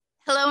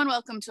and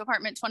welcome to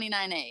Apartment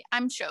 29A.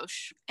 I'm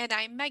Shosh. And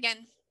I'm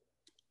Megan.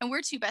 And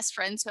we're two best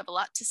friends who have a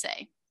lot to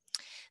say.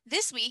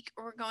 This week,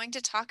 we're going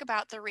to talk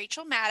about The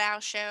Rachel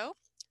Maddow Show,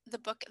 the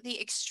book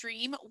The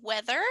Extreme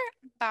Weather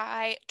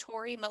by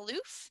Tori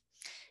Maloof.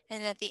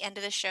 And at the end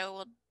of the show,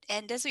 we'll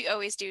end as we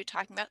always do,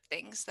 talking about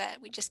things that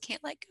we just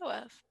can't let go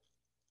of.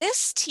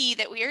 This tea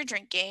that we are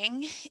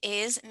drinking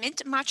is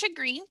Mint Matcha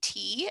Green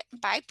Tea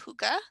by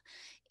Pukka,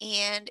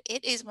 and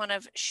it is one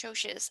of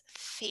Shosh's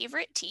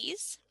favorite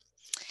teas.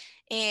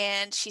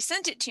 And she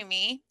sent it to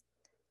me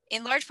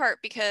in large part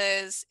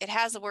because it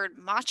has the word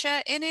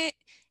matcha in it,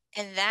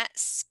 and that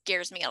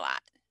scares me a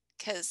lot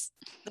because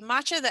the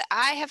matcha that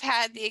I have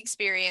had the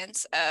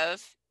experience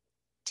of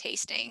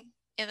tasting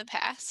in the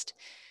past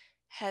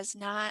has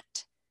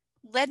not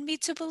led me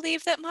to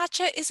believe that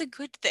matcha is a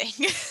good thing.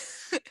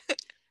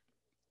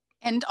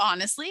 And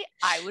honestly,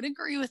 I would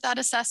agree with that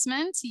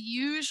assessment.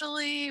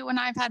 Usually when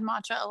I've had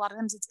matcha, a lot of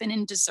times it's been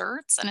in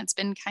desserts and it's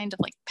been kind of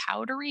like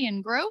powdery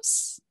and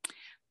gross.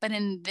 But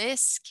in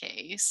this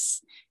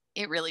case,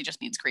 it really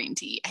just needs green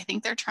tea. I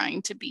think they're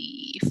trying to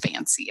be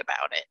fancy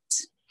about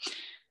it.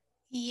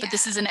 Yes. But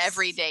this is an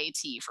everyday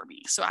tea for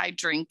me. So I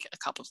drink a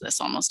cup of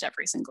this almost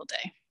every single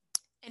day.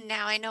 And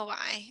now I know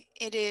why.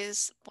 It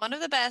is one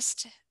of the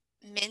best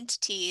mint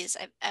teas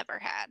I've ever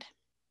had.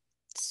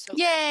 So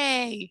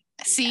yay!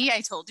 Good. See, yes.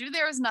 I told you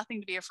there was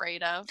nothing to be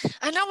afraid of.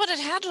 I know, but it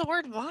had the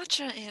word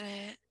matcha in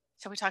it.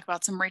 Shall we talk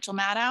about some Rachel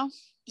Maddow?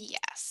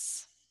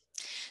 Yes.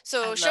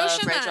 So Shosh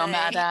and Rachel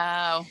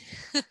Maddow.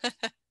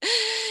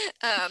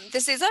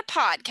 This is a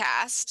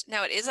podcast.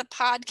 Now, it is a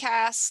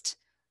podcast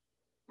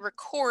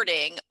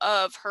recording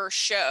of her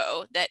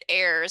show that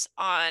airs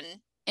on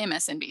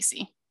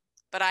MSNBC.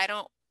 But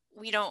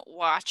we don't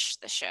watch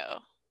the show.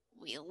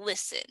 We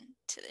listen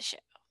to the show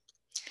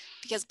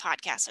because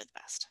podcasts are the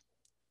best.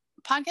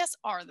 Podcasts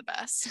are the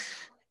best.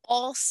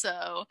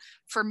 Also,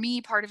 for me,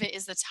 part of it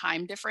is the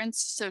time difference.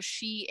 So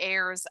she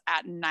airs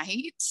at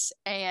night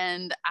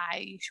and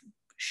I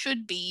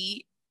should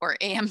be or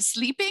am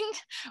sleeping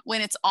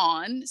when it's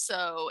on.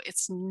 So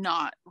it's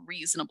not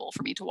reasonable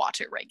for me to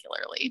watch it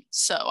regularly.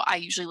 So I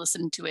usually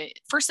listen to it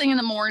first thing in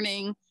the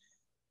morning,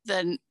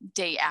 the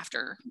day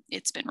after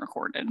it's been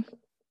recorded.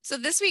 So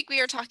this week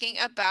we are talking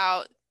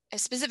about a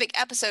specific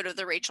episode of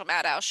The Rachel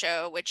Maddow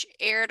Show, which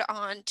aired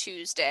on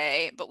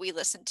Tuesday, but we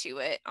listened to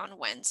it on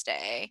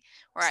Wednesday.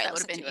 Or so I would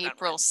have been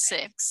April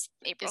 6th.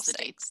 April 6th. The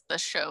date the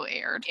show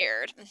aired.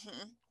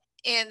 Mm-hmm.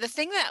 And the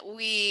thing that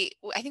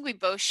I think we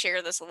both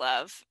share this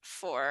love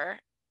for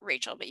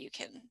Rachel, but you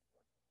can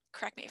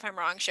correct me if I'm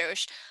wrong,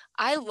 Shosh.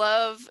 I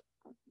love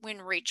when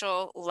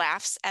Rachel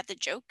laughs at the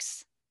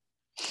jokes.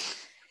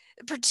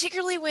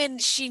 Particularly when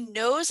she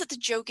knows that the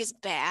joke is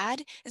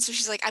bad. And so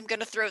she's like, I'm going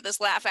to throw this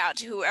laugh out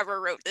to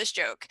whoever wrote this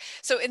joke.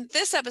 So in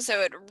this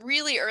episode,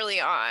 really early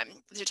on,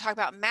 they're talking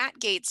about Matt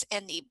Gaetz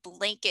and the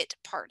blanket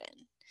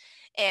pardon.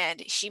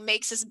 And she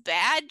makes this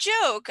bad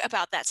joke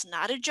about that's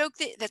not a joke,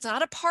 that's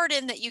not a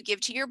pardon that you give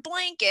to your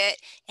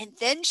blanket. And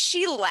then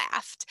she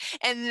laughed.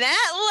 And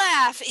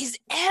that laugh is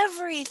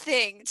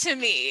everything to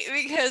me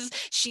because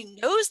she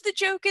knows the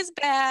joke is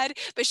bad,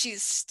 but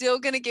she's still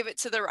going to give it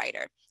to the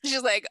writer.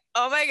 She's like,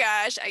 oh my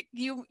gosh,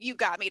 you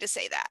got me to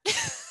say that.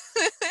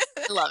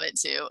 I love it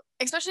too,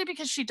 especially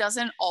because she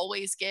doesn't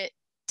always get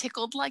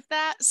tickled like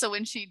that. So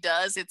when she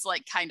does, it's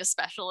like kind of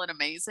special and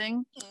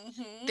amazing.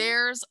 Mm-hmm.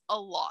 There's a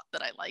lot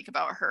that I like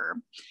about her.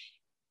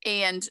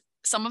 And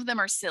some of them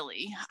are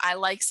silly. I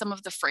like some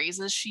of the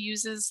phrases she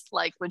uses,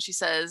 like when she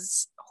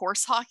says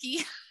horse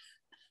hockey.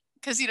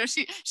 Because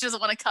she doesn't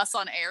want to cuss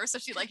on air. So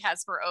she like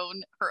has her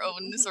own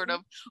mm-hmm. sort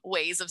of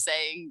ways of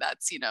saying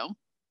that's,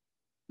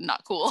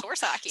 not cool. It's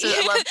horse hockey.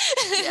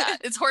 So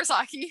it's horse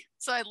hockey.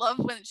 So I love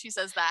when she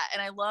says that.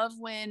 And I love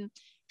when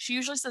she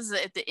usually says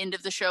it at the end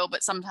of the show,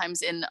 but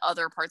sometimes in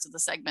other parts of the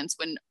segments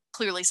when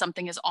clearly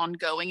something is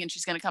ongoing and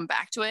she's going to come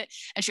back to it.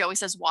 And she always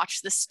says,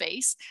 watch this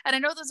space. And I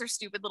know those are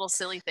stupid little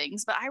silly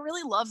things, but I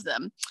really love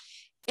them.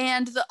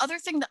 And the other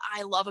thing that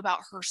I love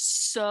about her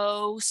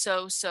so,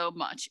 so, so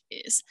much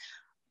is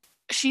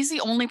she's the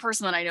only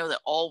person that I know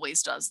that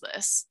always does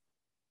this.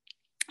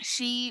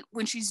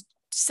 When she's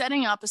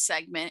setting up a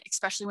segment,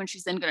 especially when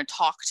she's then going to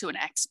talk to an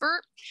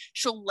expert,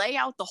 she'll lay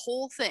out the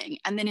whole thing.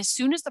 And then as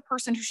soon as the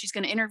person who she's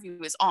going to interview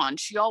is on,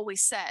 she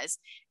always says,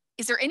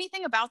 is there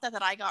anything about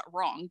that I got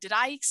wrong? Did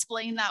I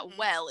explain that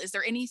well? Is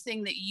there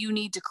anything that you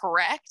need to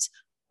correct?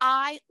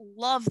 I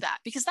love that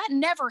because that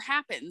never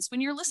happens.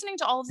 When you're listening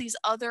to all of these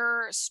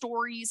other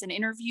stories and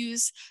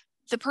interviews,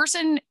 the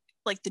person,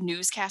 like the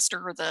newscaster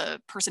or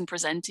the person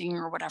presenting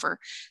or whatever,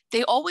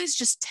 they always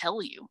just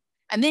tell you.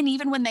 And then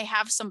even when they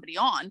have somebody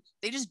on,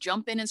 they just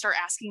jump in and start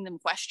asking them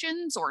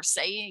questions or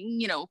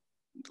saying,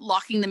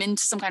 locking them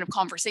into some kind of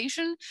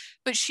conversation.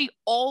 But she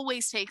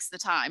always takes the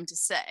time to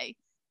say,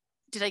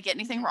 did I get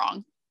anything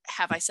wrong?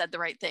 Have I said the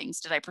right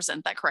things? Did I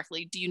present that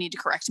correctly? Do you need to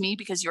correct me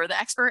because you're the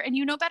expert and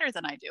you know better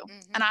than I do?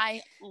 Mm-hmm. And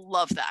I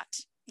love that.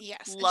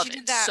 Yes. Love and she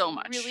it did that so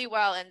much. Really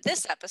well in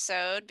this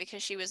episode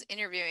because she was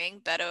interviewing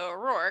Beto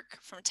O'Rourke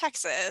from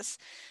Texas.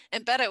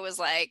 And Beto was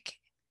like,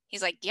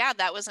 He's like, yeah,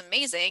 that was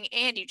amazing.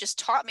 And you just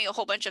taught me a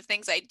whole bunch of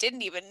things I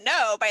didn't even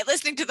know by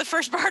listening to the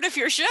first part of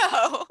your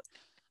show.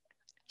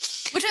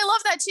 Which I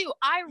love that too.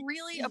 I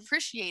really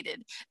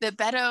appreciated that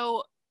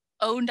Beto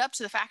owned up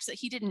to the fact that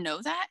he didn't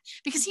know that,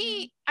 because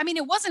I mean,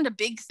 it wasn't a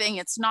big thing.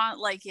 It's not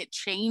like it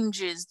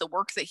changes the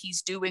work that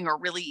he's doing or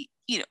really,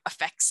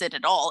 affects it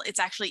at all. It's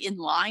actually in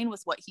line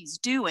with what he's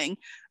doing.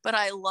 But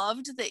I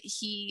loved that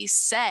he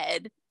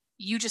said,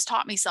 you just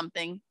taught me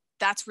something.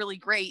 That's really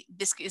great.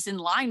 This is in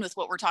line with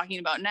what we're talking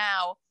about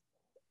now.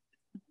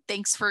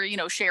 Thanks for,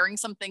 sharing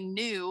something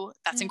new.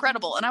 That's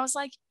incredible. And I was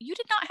like, you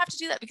did not have to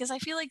do that, because I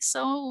feel like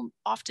so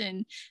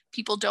often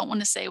people don't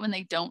want to say when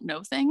they don't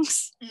know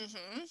things.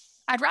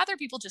 I'd rather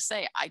people just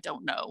say, I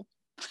don't know.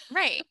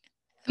 Right.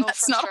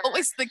 That's not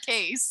always the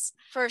case.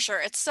 For sure.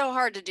 It's so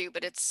hard to do,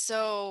 but it's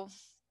so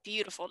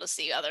beautiful to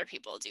see other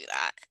people do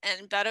that.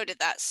 And Beto did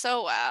that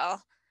so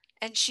well.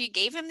 And she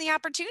gave him the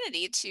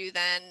opportunity to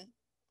then,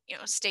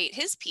 state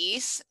his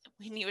piece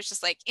when he was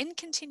just like, in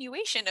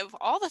continuation of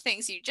all the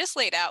things you just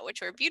laid out,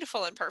 which were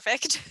beautiful and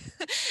perfect.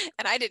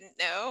 And I didn't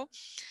know.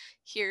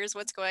 Here's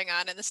what's going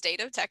on in the state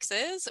of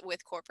Texas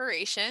with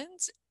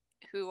corporations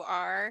who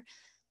are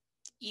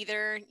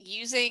either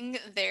using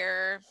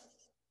their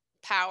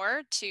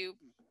power to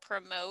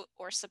promote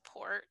or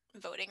support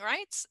voting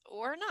rights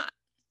or not.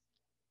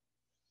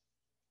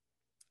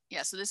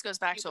 Yeah, so this goes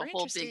back to a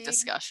whole big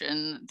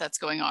discussion that's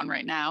going on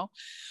right now,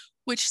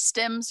 which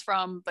stems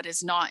from, but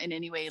is not in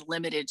any way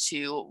limited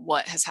to,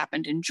 what has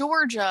happened in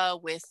Georgia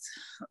with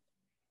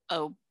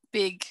a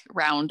big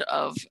round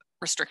of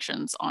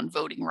restrictions on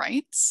voting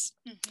rights,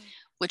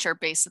 which are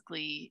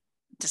basically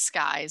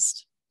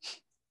disguised,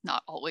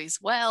 not always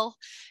well,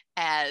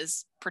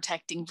 as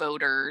protecting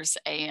voters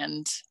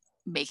and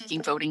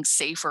making voting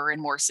safer and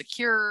more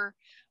secure,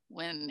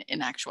 when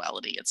in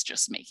actuality it's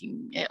just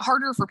making it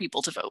harder for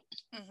people to vote.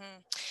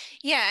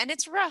 Yeah, and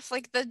it's rough.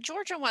 Like the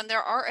Georgia one,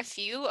 there are a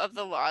few of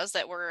the laws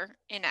that were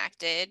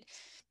enacted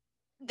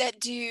that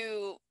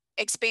do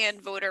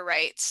expand voter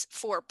rights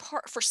for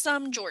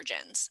some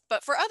Georgians,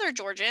 but for other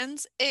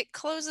Georgians it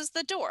closes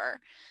the door.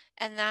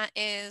 And that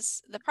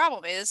is the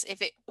problem. Is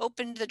if it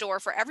opened the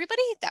door for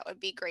everybody, that would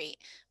be great,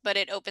 but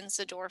it opens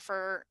the door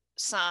for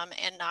some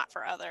and not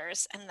for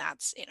others, and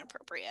that's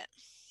inappropriate.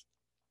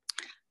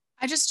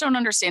 I just don't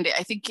understand it.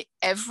 I think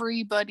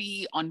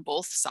everybody on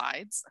both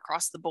sides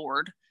across the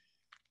board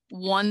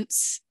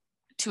wants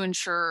to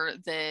ensure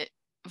that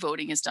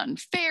voting is done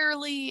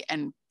fairly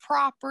and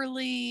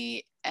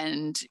properly,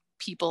 and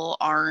people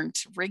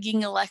aren't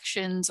rigging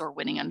elections or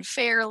winning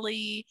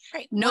unfairly.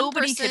 Right.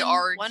 Nobody could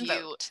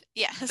argue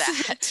yes.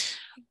 that.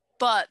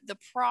 But the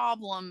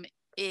problem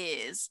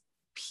is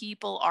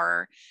people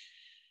are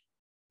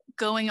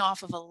going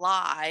off of a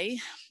lie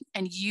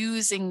and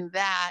using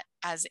that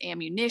as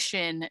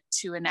ammunition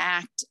to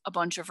enact a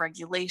bunch of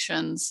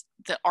regulations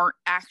that aren't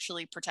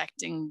actually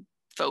protecting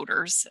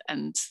voters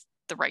and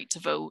the right to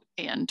vote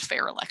and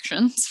fair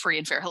elections, free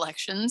and fair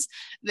elections.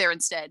 They're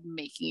instead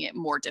making it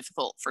more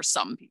difficult for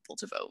some people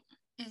to vote.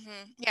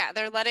 Yeah,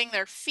 they're letting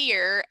their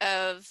fear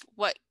of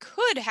what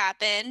could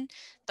happen,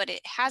 but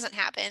it hasn't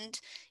happened.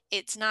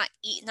 It's not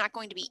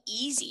going to be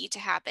easy to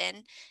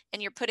happen,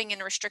 and you're putting in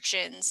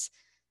restrictions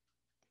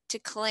to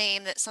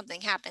claim that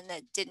something happened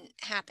that didn't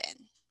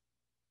happen.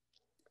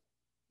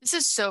 This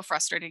is so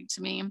frustrating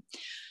to me,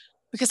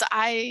 because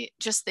I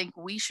just think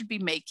we should be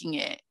making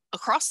it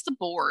across the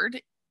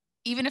board,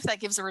 even if that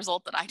gives a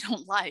result that I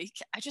don't like.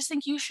 I just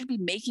think you should be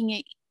making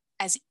it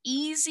as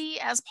easy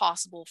as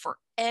possible for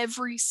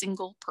every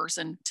single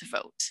person to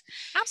vote.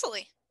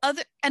 Absolutely.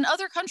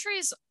 Other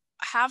countries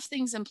have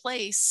things in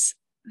place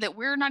that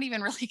we're not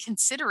even really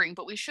considering,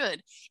 but we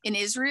should. In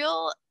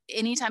Israel,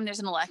 anytime there's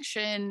an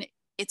election,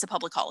 it's a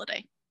public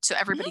holiday. So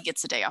everybody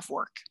gets a day off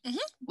work.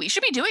 We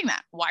should be doing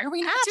that. Why are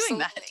we not doing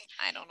that?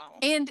 I don't know.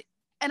 And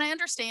I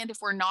understand if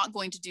we're not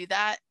going to do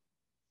that,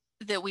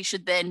 that we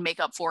should then make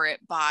up for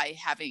it by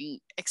having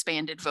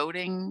expanded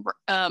voting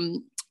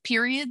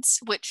periods,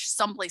 which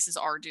some places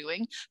are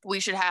doing. But we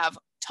should have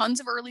tons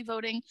of early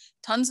voting,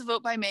 tons of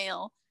vote by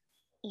mail,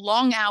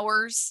 long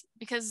hours,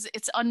 because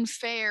it's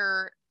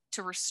unfair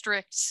to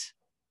restrict,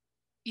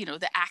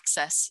 the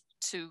access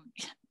to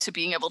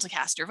being able to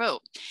cast your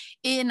vote.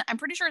 I'm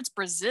pretty sure it's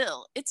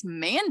Brazil, it's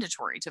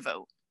mandatory to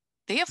vote.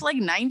 They have like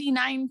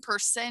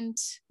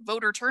 99%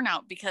 voter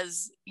turnout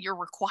because you're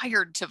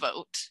required to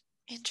vote.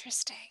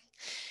 Interesting.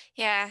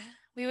 Yeah,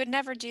 we would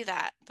never do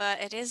that, but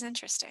it is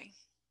interesting.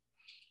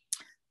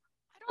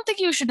 I don't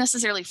think you should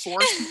necessarily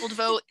force people to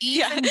vote,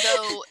 even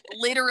though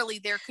literally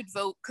their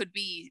vote could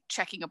be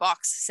checking a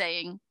box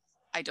saying,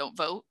 I don't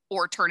vote,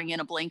 or turning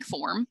in a blank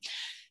form.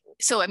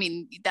 So, I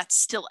mean, that's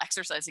still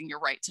exercising your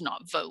right to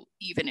not vote,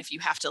 even if you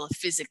have to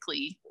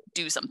physically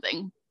do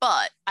something.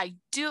 But I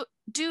do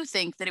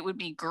think that it would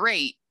be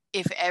great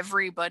if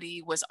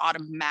everybody was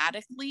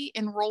automatically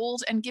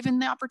enrolled and given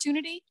the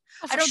opportunity.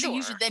 I don't think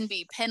you should then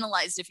be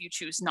penalized if you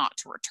choose not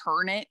to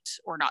return it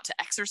or not to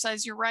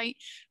exercise your right.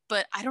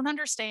 But I don't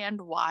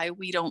understand why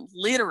we don't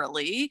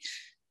literally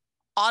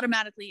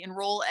automatically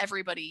enroll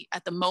everybody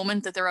at the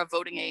moment that they're of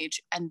voting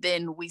age, and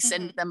then we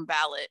send them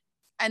ballot.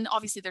 And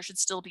obviously there should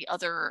still be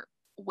other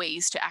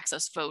ways to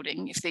access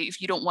voting.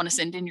 If you don't want to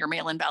send in your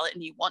mail-in ballot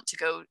and you want to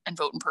go and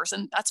vote in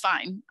person, that's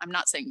fine. I'm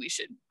not saying we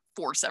should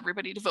force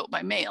everybody to vote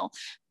by mail,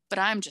 but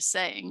I'm just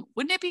saying,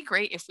 wouldn't it be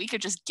great if we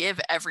could just give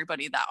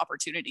everybody that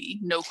opportunity,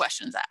 no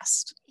questions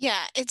asked?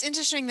 Yeah, it's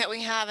interesting that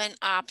we have an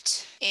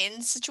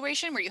opt-in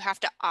situation where you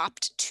have to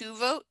opt to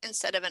vote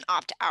instead of an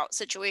opt-out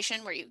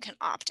situation where you can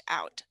opt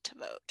out to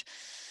vote.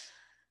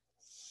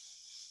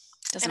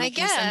 Doesn't make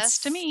any sense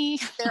to me.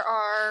 There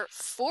are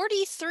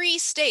 43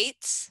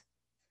 states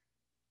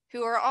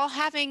who are all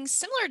having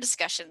similar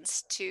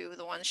discussions to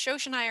the ones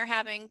Shosh and I are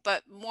having,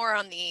 but more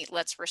on the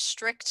let's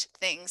restrict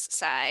things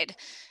side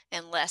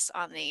and less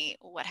on the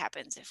what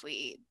happens if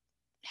we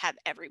have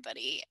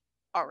everybody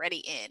already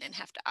in and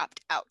have to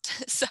opt out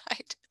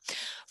side.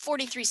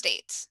 43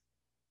 states.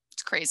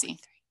 It's crazy.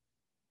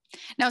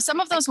 Now, some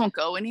of those won't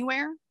go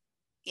anywhere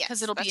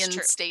because it'll be in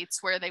states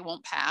where they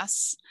won't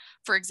pass.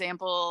 For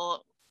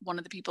example, one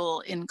of the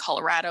people in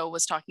Colorado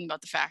was talking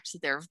about the fact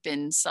that there have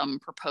been some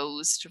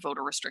proposed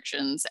voter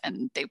restrictions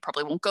and they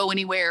probably won't go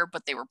anywhere,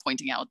 but they were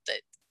pointing out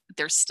that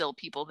there's still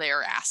people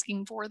there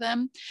asking for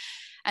them.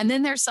 And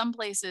then there's some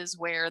places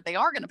where they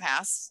are going to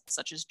pass,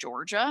 such as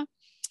Georgia.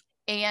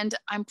 And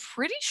I'm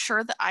pretty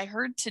sure that I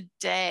heard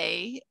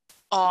today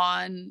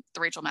on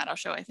the Rachel Maddow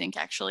show, I think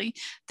actually,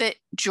 that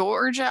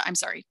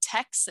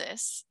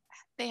Texas,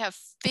 they have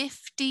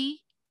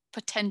 50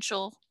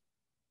 potential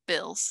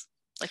bills.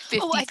 Like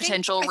 50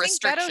 potential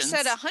restrictions. I think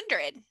Beto said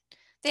 100.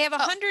 They have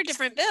 100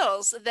 different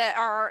bills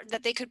that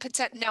they could put.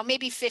 Now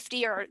maybe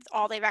 50 are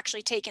all they've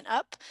actually taken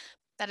up.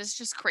 That is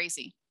just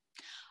crazy.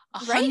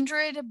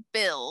 100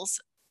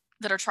 bills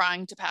that are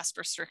trying to pass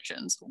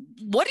restrictions.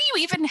 What do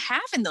you even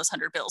have in those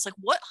 100 bills? Like,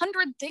 what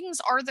 100 things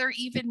are there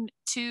even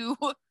to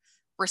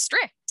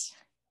restrict?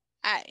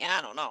 I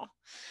don't know.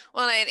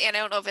 Well, and I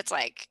don't know if it's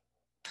like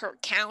per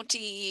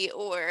county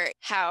or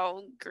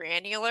how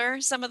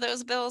granular some of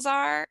those bills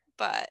are,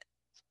 but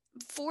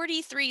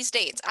 43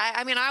 states.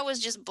 I mean, I was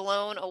just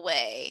blown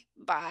away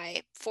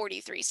by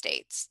 43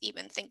 states,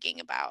 even thinking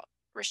about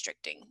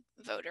restricting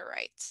voter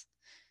rights.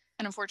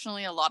 And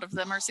unfortunately, a lot of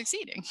them are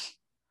succeeding.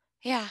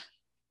 Yeah.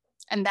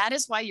 And that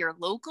is why your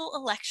local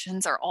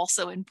elections are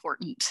also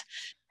important.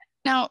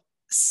 Now,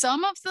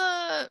 some of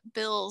the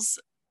bills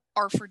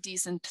are for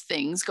decent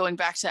things, going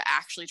back to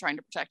actually trying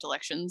to protect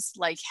elections,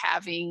 like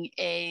having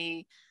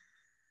I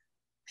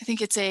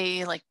think it's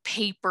a like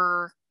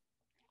paper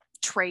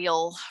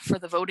trail for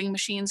the voting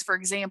machines, for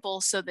example,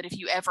 so that if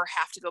you ever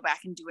have to go back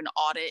and do an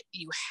audit,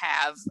 you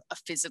have a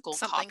physical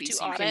copy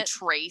so you can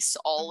trace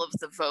all of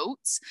the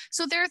votes.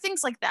 So there are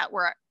things like that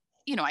where,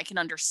 I can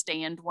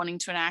understand wanting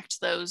to enact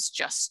those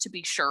just to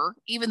be sure,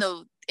 even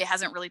though it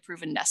hasn't really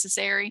proven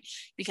necessary,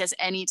 because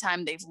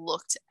anytime they've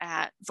looked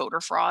at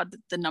voter fraud,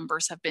 the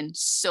numbers have been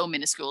so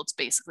minuscule, it's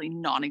basically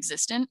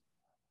non-existent.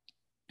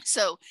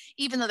 So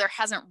even though there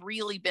hasn't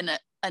really been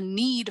a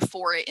need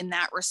for it in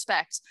that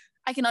respect,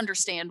 I can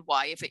understand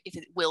why, if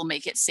it will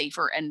make it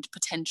safer and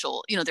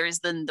potential, there is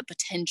then the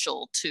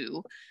potential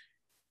to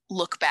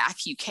look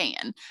back, you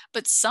can.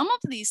 But some of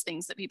these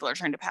things that people are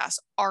trying to pass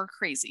are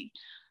crazy.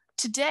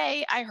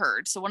 Today I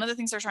heard, so one of the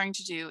things they're trying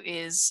to do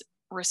is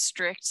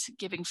restrict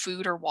giving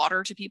food or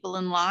water to people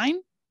in line.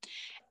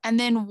 And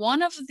then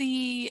one of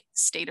the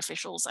state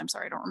officials, I'm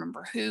sorry, I don't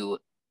remember who,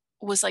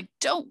 was like,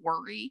 don't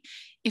worry.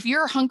 If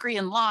you're hungry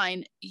in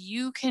line,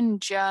 you can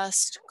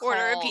just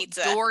order a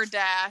pizza,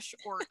 DoorDash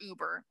or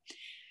Uber.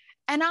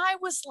 And I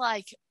was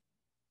like,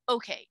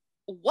 okay,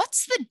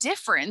 what's the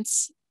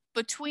difference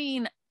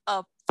between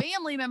a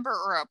family member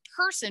or a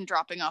person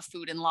dropping off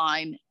food in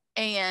line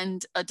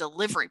and a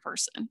delivery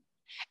person?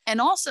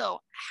 And also,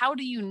 how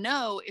do you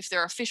know if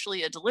they're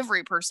officially a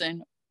delivery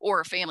person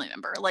or a family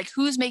member? Like,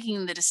 who's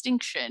making the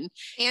distinction?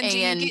 And do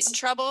you get in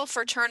trouble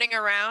for turning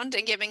around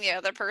and giving the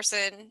other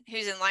person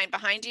who's in line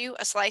behind you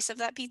a slice of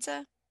that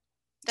pizza?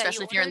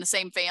 Especially if you're in the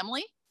same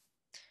family?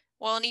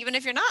 Well, and even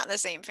if you're not in the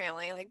same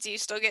family, like, do you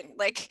still get,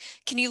 like,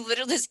 can you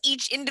literally, does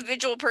each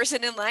individual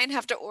person in line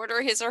have to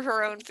order his or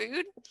her own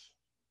food?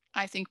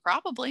 I think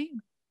probably.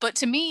 But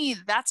to me,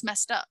 that's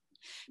messed up.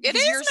 It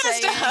is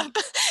messed up.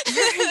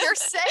 You're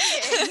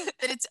saying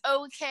that it's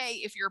okay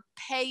if you're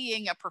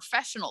paying a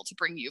professional to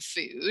bring you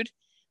food,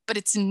 but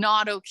it's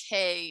not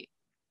okay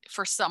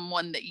for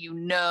someone that you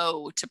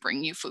know to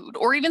bring you food,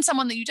 or even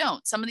someone that you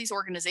don't. Some of these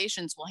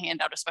organizations will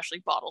hand out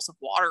especially bottles of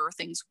water or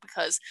things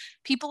because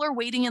people are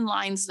waiting in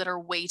lines that are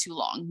way too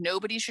long.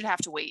 Nobody should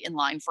have to wait in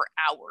line for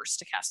hours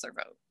to cast their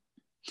vote.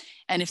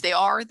 And if they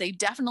are, they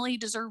definitely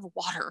deserve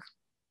water.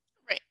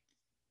 Right.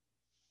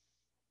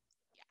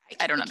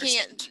 I don't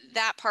understand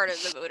that part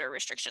of the voter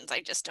restrictions.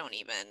 I just don't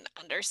even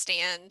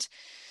understand.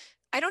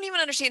 I don't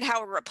even understand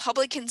how a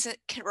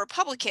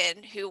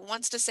Republican who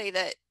wants to say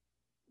that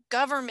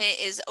government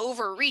is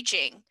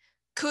overreaching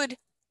could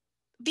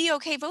be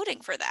okay voting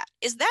for that.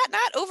 Is that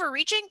not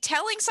overreaching?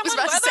 Telling someone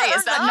whether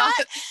is that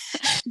not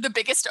the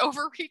biggest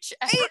overreach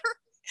ever?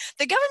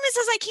 The government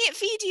says, I can't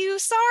feed you.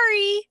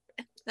 Sorry.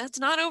 That's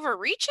not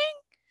overreaching.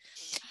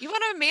 You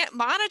want to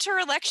monitor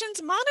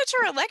elections?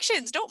 Monitor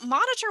elections. Don't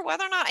monitor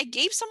whether or not I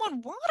gave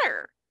someone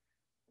water.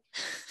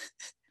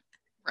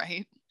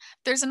 Right.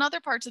 There's another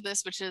part to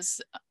this, which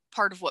is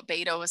part of what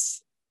Beto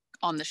is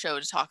on the show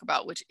to talk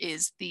about, which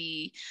is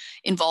the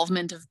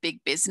involvement of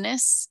big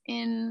business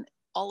in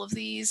all of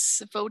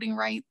these voting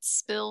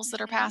rights bills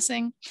that are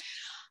passing.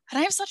 And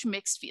I have such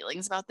mixed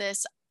feelings about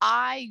this.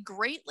 I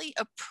greatly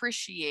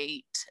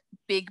appreciate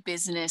big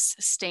business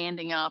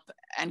standing up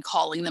and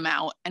calling them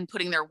out and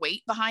putting their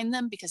weight behind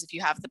them, because if you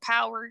have the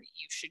power,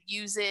 you should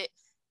use it.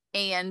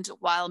 And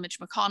while Mitch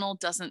McConnell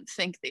doesn't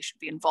think they should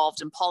be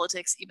involved in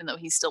politics, even though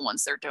he still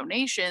wants their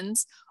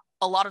donations,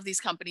 a lot of these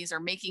companies are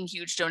making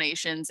huge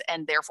donations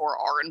and therefore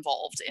are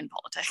involved in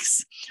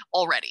politics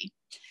already.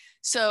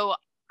 So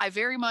I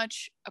very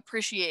much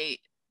appreciate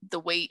the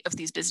weight of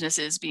these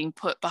businesses being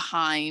put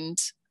behind,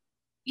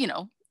 you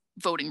know,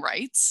 voting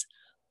rights.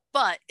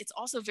 But it's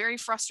also very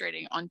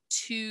frustrating on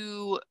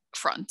two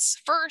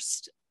fronts.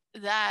 First,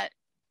 that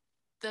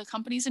the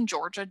companies in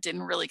Georgia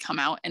didn't really come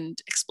out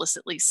and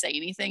explicitly say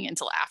anything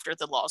until after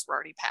the laws were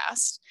already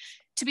passed.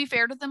 To be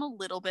fair to them a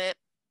little bit,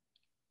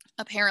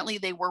 apparently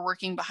they were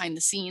working behind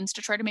the scenes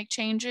to try to make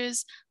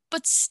changes,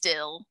 but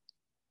still,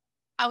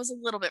 I was a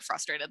little bit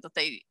frustrated that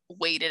they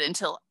waited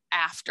until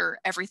after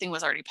everything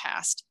was already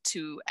passed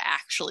to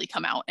actually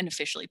come out and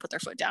officially put their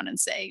foot down and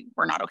say,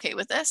 we're not okay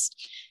with this.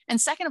 And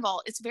second of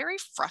all, it's very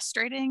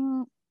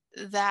frustrating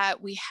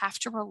that we have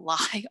to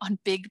rely on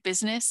big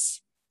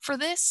business for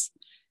this.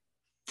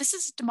 This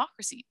is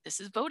democracy.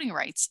 This is voting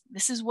rights.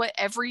 This is what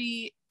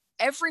everybody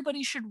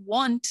should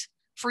want.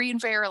 Free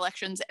and fair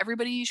elections.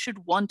 Everybody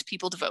should want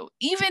people to vote.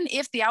 Even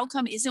if the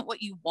outcome isn't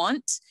what you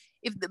want,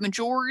 if the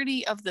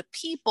majority of the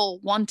people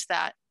want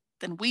that,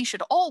 then we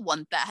should all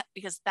want that,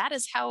 because that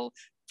is how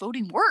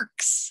voting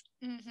works.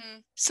 Mm-hmm.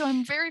 So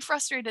I'm very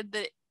frustrated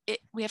that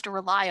we have to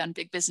rely on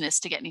big business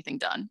to get anything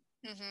done.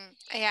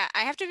 Mm-hmm. Yeah, I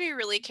have to be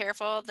really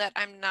careful that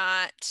I'm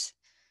not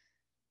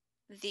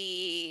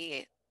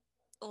the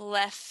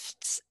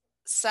left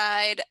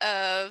side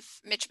of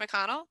Mitch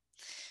McConnell,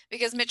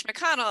 because Mitch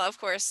McConnell, of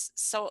course,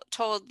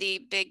 told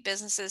the big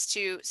businesses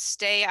to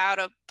stay out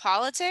of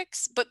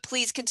politics, but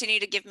please continue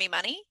to give me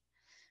money,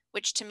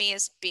 which to me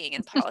is being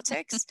in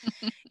politics.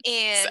 And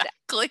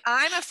exactly.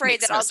 I'm afraid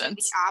Makes that no I'll sense.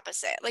 do the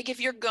opposite. Like, if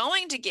you're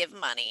going to give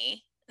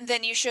money,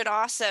 then you should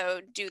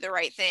also do the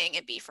right thing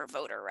and be for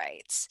voter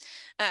rights.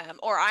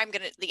 Or I'm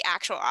going to the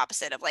actual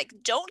opposite of like,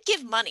 don't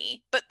give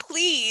money, but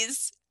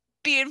please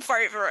be in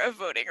favor of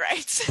voting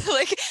rights.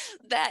 Like,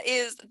 that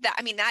is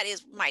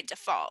my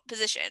default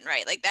position,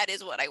 right? Like, that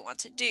is what I want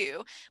to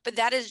do, but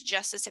that is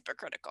just as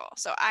hypocritical.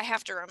 So I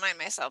have to remind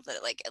myself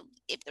that, like,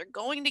 if they're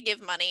going to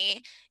give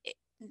money,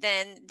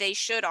 then they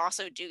should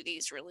also do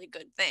these really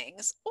good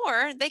things.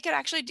 Or they could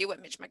actually do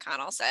what Mitch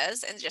McConnell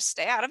says and just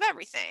stay out of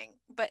everything.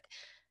 But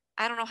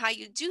I don't know how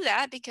you do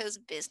that, because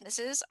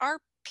businesses are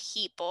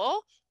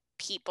people.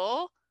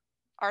 People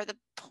are the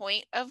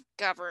point of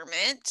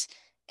government,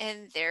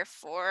 and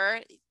therefore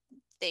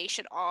they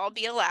should all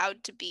be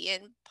allowed to be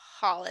in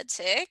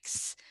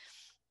politics.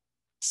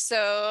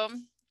 So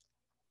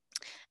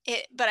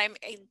but I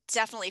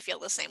definitely feel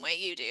the same way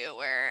you do,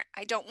 where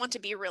I don't want to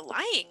be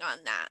relying on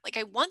that. Like,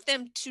 I want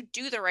them to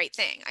do the right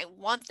thing. I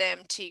want them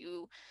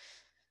to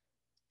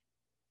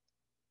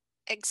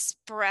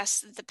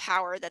express the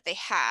power that they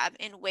have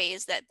in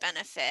ways that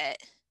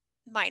benefit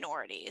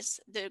minorities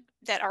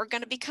that are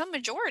going to become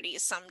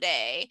majorities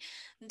someday,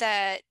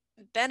 that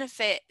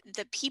benefit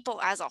the people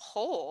as a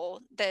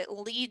whole, that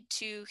lead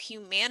to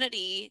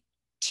humanity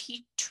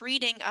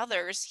treating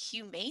others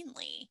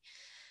humanely.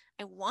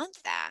 I want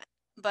that,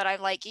 but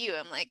I'm like you.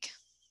 I'm like,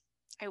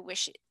 I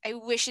wish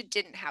it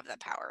didn't have the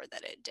power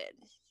that it did.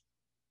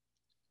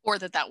 Or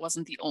that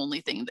wasn't the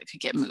only thing that could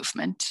get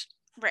movement.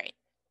 Right.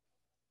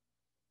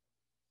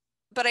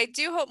 But I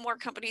do hope more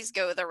companies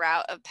go the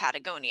route of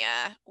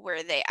Patagonia,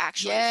 where they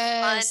actually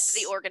fund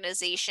the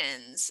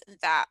organizations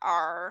that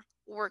are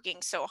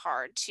working so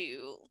hard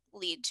to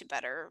lead to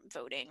better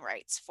voting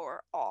rights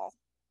for all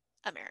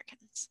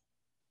Americans.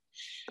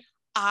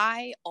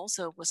 I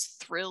also was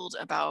thrilled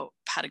about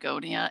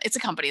Patagonia. It's a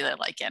company that I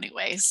like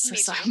anyways,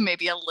 so I'm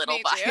maybe a little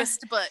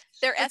biased, but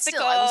they're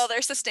ethical,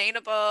 they're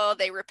sustainable,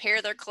 they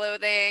repair their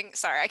clothing.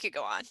 Sorry, I could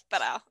go on,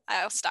 but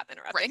I'll stop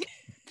interrupting. Right.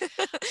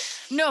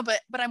 No,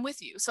 but I'm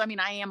with you. So I mean,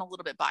 I am a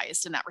little bit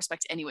biased in that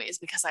respect anyways,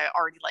 because I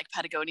already like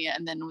Patagonia.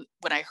 And then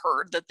when I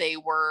heard that they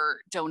were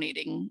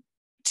donating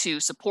to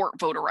support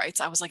voter rights,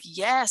 I was like,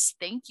 yes,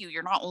 thank you.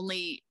 You're not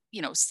only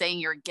saying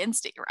you're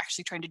against it, you're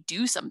actually trying to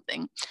do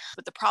something.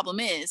 But the problem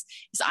is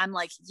I'm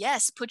like,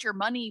 yes, put your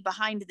money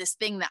behind this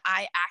thing that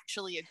I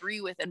actually agree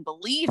with and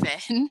believe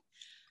in.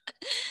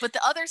 But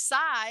the other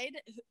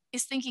side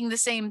is thinking the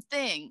same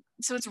thing.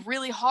 So it's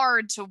really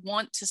hard to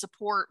want to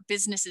support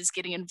businesses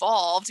getting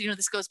involved.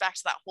 This goes back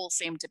to that whole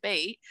same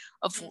debate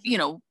of,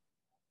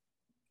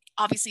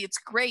 obviously it's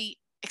great,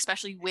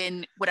 especially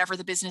when whatever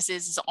the business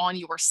is on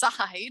your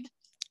side.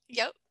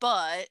 Yep.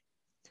 But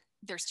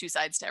there's two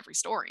sides to every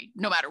story,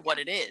 no matter what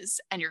it is.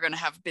 And you're going to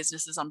have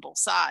businesses on both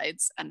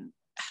sides. And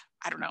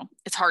I don't know,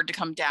 it's hard to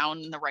come down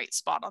in the right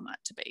spot on that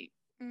debate.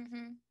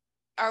 Mm-hmm.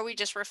 Are we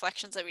just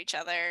reflections of each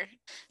other?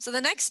 So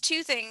the next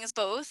two things,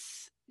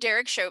 both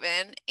Derek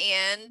Chauvin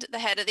and the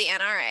head of the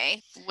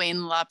NRA,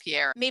 Wayne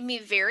LaPierre, made me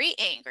very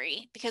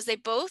angry because they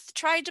both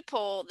tried to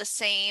pull the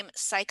same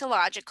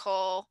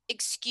psychological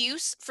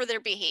excuse for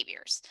their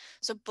behaviors.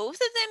 So both of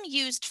them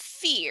used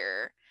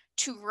fear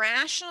to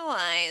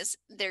rationalize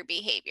their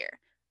behavior.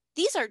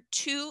 These are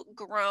two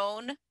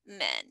grown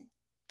men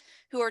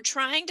who are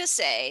trying to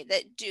say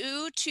that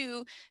due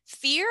to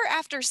fear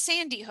after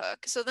Sandy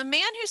Hook, so the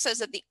man who says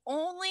that the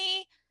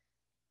only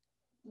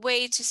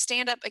way to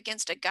stand up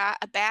against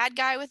a bad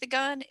guy with a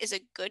gun is a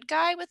good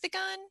guy with a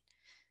gun,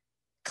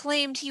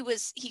 claimed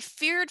he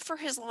feared for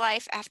his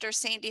life after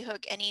Sandy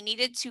Hook and he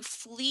needed to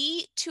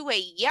flee to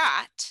a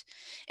yacht,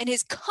 and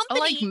his company,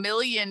 a like $1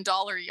 million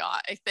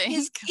yacht, I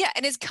think.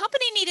 And his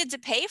company needed to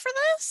pay for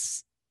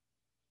this.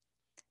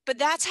 But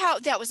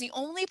that was the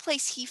only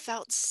place he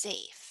felt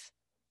safe.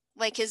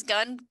 Like his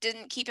gun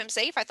didn't keep him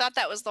safe. I thought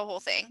that was the whole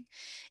thing.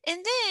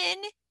 And then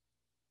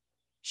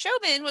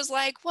Chauvin was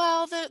like,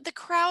 well, the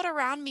crowd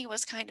around me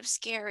was kind of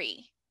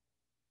scary.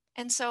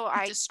 And so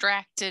it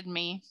distracted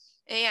me.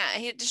 Yeah,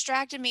 he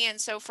distracted me.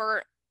 And so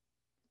for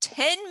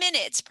 10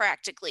 minutes,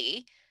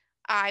 practically,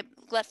 I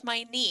left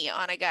my knee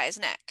on a guy's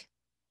neck.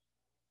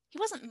 He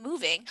wasn't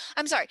moving.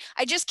 I'm sorry.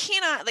 I just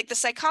cannot, like, the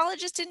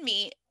psychologist in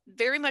me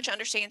very much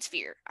understands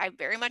fear. I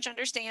very much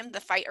understand the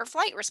fight or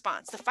flight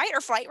response. The fight or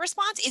flight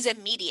response is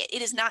immediate.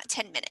 It is not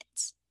 10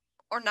 minutes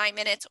or 9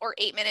 minutes or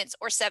 8 minutes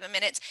or 7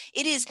 minutes.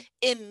 It is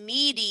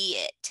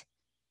immediate,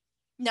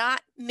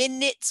 not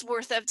minutes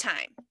worth of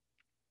time.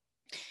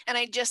 And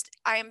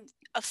I'm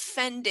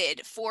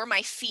offended for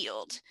my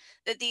field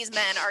that these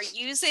men are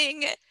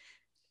using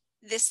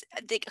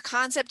the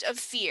concept of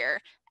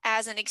fear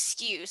as an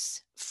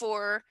excuse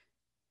for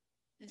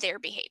their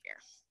behavior.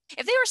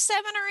 If they were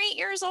 7 or 8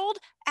 years old,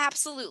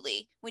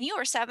 absolutely. When you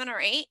are 7 or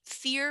 8,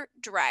 fear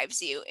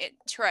drives you. It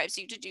drives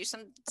you to do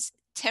some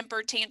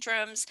temper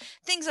tantrums,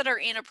 things that are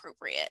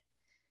inappropriate.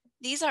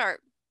 These are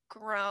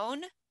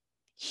grown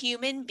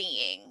human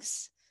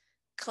beings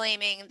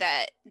claiming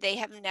that they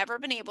have never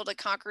been able to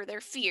conquer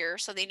their fear,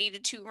 so they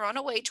needed to run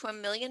away to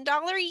 $1 million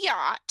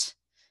yacht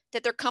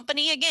that their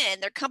company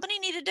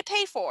needed to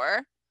pay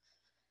for,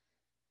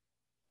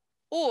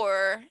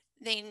 or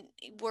they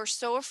were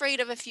so afraid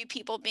of a few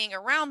people being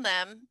around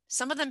them,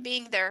 some of them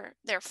being their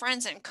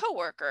friends and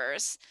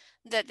coworkers,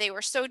 that they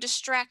were so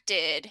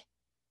distracted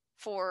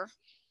for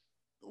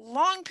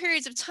long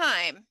periods of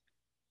time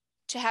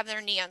to have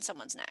their knee on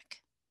someone's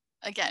neck.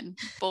 Again,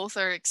 both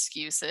are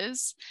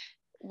excuses.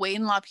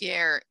 Wayne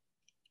LaPierre,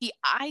 he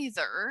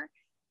either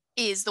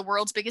is the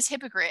world's biggest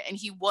hypocrite and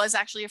he was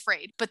actually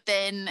afraid, but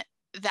then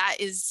that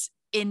is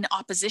in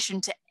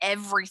opposition to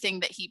everything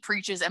that he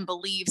preaches and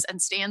believes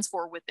and stands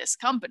for with this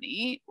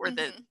company or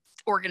the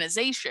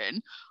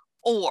organization,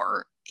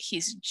 or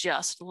he's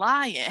just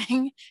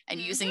lying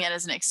and using it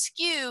as an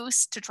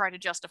excuse to try to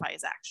justify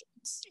his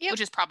actions,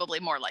 which is probably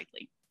more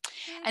likely.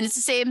 And it's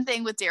the same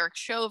thing with Derek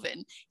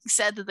Chauvin. He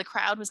said that the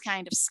crowd was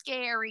kind of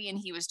scary and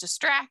he was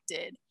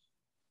distracted.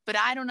 But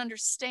I don't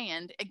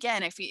understand,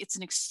 again, if it's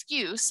an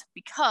excuse,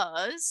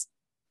 because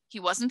he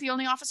wasn't the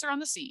only officer on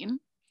the scene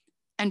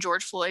and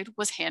George Floyd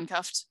was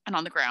handcuffed and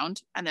on the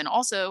ground. And then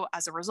also,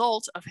 as a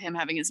result of him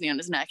having his knee on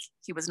his neck,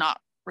 he was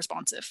not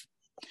responsive.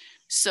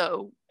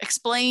 So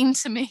explain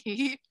to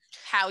me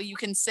how you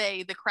can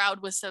say the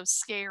crowd was so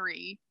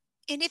scary.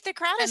 And if the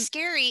crowd is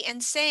scary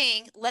and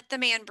saying, let the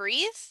man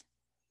breathe,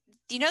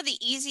 do you know the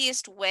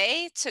easiest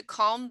way to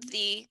calm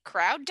the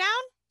crowd down?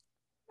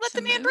 Let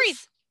the man breathe.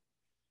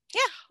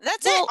 Yeah,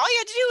 that's it. All you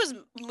have to do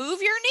is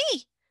move your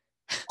knee.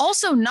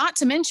 Also, not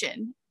to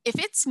mention, if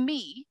it's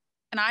me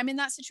and I'm in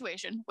that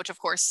situation, which of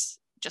course,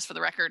 just for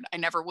the record, I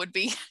never would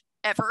be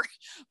ever,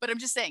 but I'm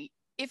just saying,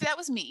 if that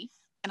was me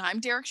and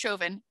I'm Derek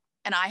Chauvin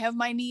and I have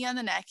my knee on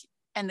the neck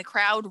and the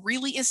crowd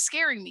really is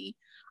scaring me,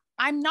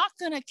 I'm not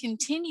going to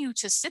continue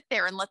to sit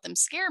there and let them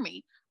scare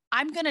me.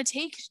 I'm going to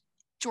take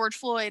George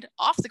Floyd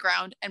off the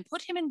ground and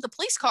put him in the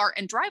police car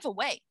and drive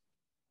away.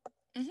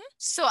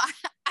 So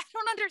I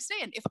don't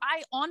understand. If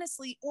I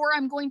honestly, or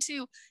I'm going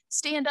to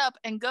stand up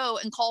and go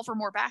and call for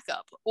more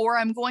backup, or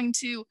I'm going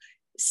to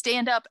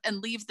stand up and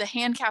leave the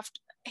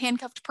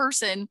handcuffed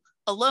person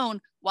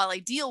alone while I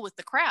deal with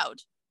the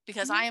crowd,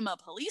 because I am a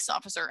police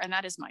officer and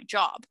that is my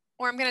job.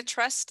 Or I'm going to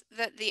trust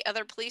that the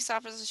other police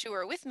officers who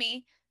are with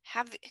me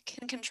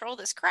can control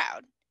this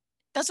crowd.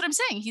 That's what I'm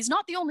saying. He's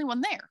not the only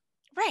one there.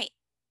 Right.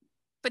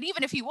 But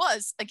even if he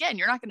was, again,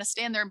 you're not going to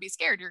stand there and be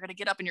scared. You're going to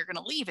get up and you're going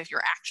to leave if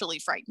you're actually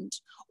frightened,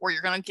 or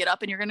you're going to get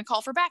up and you're going to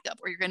call for backup,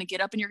 or you're going to get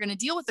up and you're going to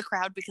deal with the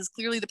crowd because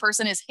clearly the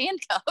person is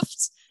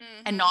handcuffed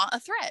and not a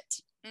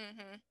threat.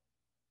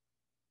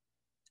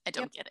 I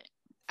don't get it.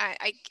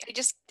 I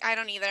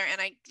don't either.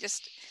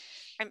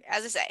 And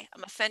as I say,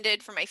 I'm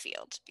offended for my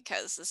field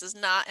because this is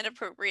not an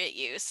appropriate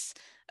use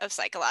of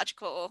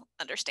psychological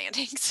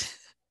understandings.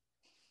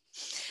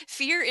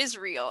 Fear is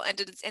real, and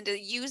to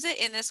use it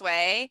in this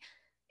way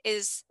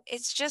it's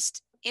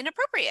just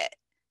inappropriate.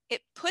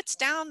 It puts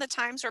down the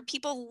times where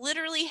people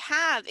literally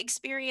have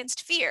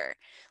experienced fear.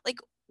 Like,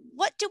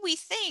 what do we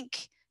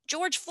think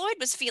George Floyd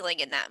was feeling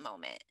in that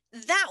moment?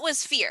 That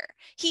was fear.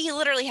 He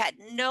literally had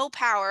no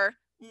power,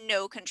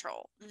 no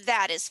control.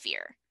 That is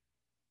fear.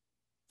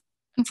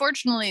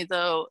 Unfortunately,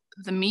 though,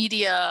 the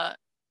media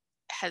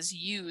has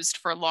used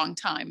for a long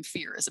time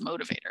fear as a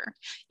motivator.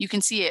 You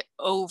can see it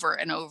over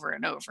and over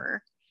and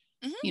over.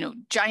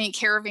 Giant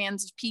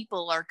caravans of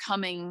people are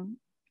coming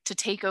to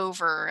take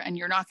over, and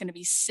you're not going to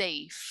be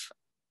safe.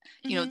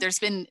 There's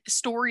been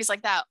stories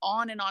like that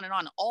on and on and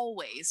on.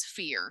 Always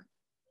fear.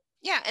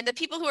 Yeah, and the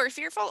people who are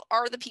fearful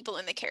are the people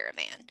in the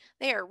caravan.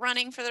 They are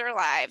running for their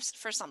lives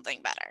for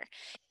something better.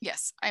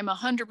 Yes, I'm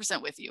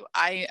 100% with you.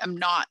 I am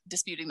not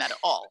disputing that at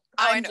all.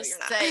 I know you're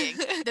not. Saying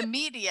the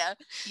media,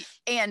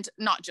 and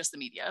not just the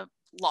media,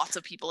 lots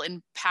of people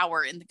in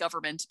power in the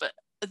government, but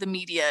the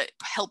media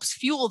helps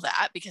fuel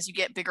that because you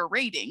get bigger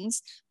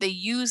ratings. They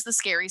use the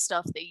scary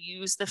stuff. They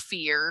use the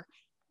fear.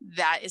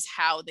 That is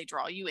how they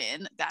draw you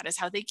in. That is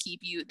how they keep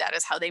you. That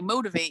is how they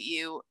motivate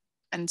you.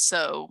 And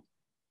so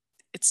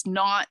it's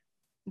not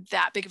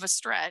that big of a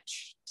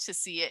stretch to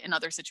see it in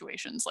other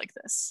situations like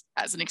this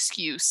as an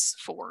excuse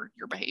for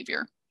your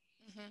behavior.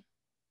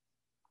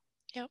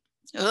 Yep.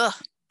 Ugh.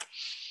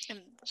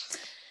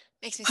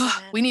 Makes me so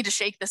mad. We need to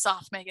shake this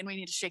off, Megan. We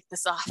need to shake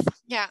this off.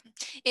 Yeah.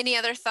 Any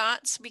other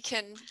thoughts? We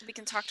can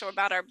talk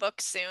about our book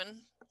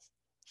soon.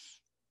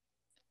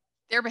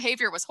 Their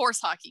behavior was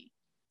horse hockey.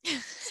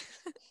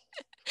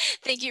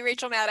 Thank you,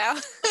 Rachel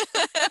Maddow.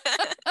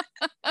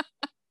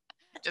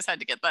 Just had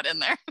to get that in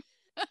there.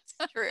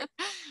 True.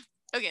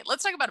 Okay,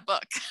 let's talk about a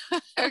book.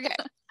 Okay.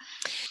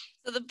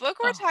 So the book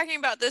we're talking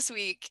about this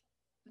week,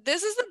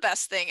 this is the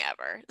best thing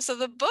ever. So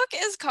the book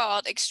is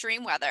called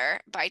Extreme Weather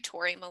by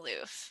Tori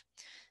Maloof.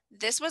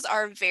 This was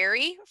our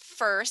very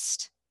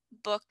first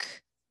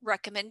book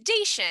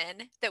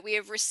recommendation that we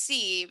have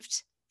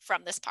received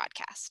from this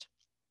podcast.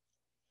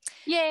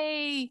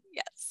 Yay!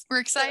 Yes. We're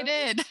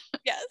excited.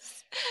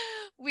 Yes.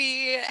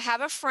 We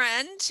have a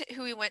friend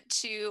who we went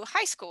to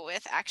high school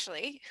with,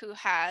 actually, who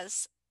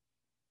has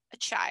a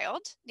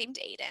child named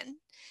Aiden,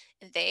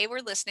 and they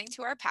were listening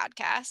to our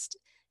podcast,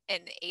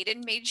 and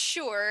Aiden made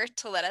sure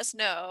to let us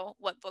know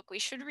what book we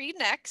should read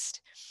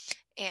next.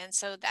 And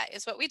so that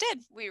is what we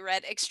did. We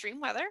read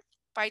Extreme Weather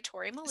by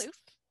Tori Maloof.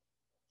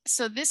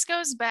 So this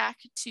goes back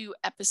to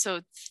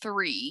episode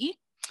 3,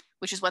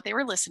 which is what they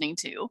were listening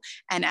to.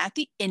 And at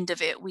the end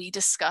of it, we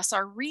discuss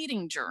our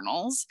reading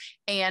journals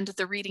and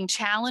the reading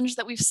challenge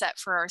that we've set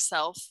for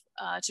ourselves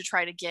to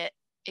try to get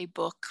a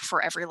book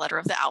for every letter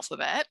of the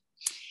alphabet.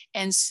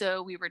 And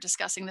so we were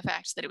discussing the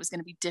fact that it was going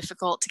to be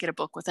difficult to get a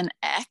book with an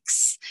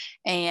X,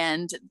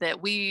 and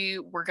that we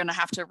were going to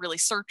have to really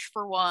search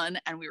for one,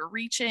 and we were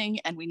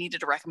reaching and we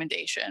needed a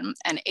recommendation.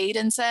 And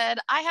Aiden said,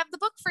 I have the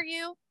book for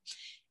you.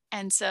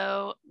 And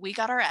so we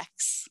got our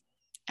X,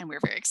 and we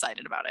were very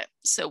excited about it.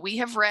 So we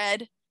have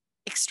read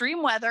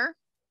Extreme Weather,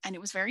 and it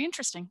was very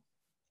interesting.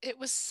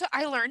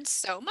 I learned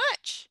so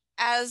much.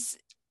 As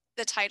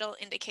the title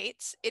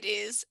indicates, it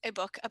is a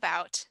book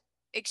about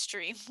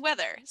extreme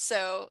weather.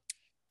 So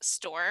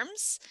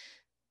storms,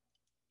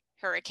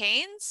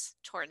 hurricanes,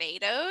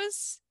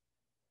 tornadoes,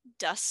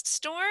 dust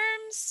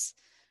storms,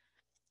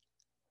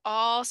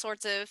 all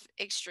sorts of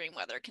extreme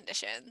weather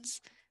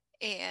conditions,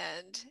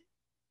 and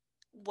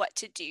what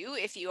to do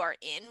if you are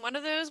in one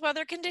of those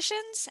weather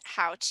conditions,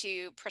 how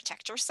to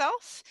protect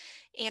yourself.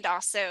 And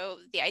also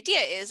the idea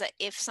is that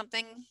if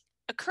something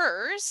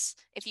occurs,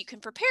 if you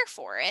can prepare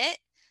for it,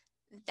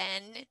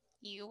 then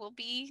you will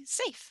be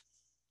safe.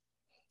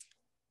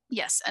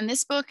 Yes, and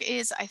this book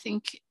is, I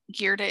think,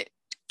 geared at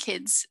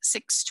kids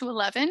 6 to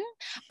 11.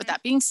 But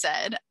that being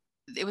said,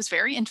 it was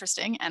very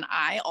interesting, and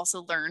I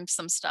also learned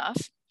some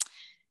stuff.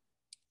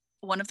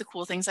 One of the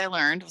cool things I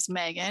learned was,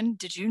 Megan,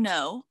 did you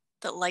know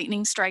that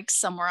lightning strikes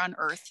somewhere on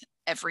Earth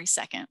every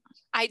second?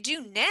 I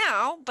do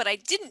now, but I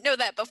didn't know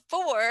that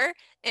before,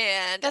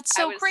 and that's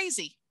so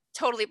crazy.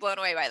 Totally blown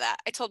away by that.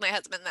 I told my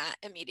husband that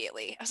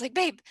immediately. I was like,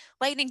 babe,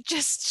 lightning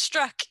just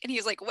struck. And he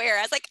was like, where?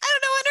 I was like, I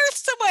don't know, on Earth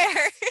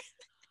somewhere.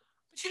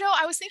 But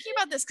I was thinking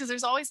about this because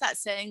there's always that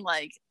saying,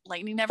 like,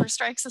 lightning never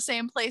strikes the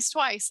same place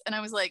twice. And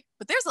I was like,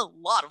 but there's a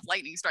lot of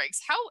lightning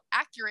strikes. How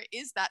accurate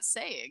is that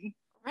saying?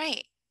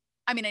 Right.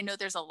 I mean, I know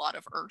there's a lot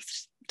of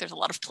Earth, there's a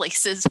lot of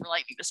places for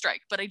lightning to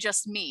strike, but I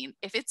just mean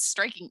if it's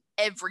striking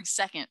every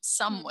second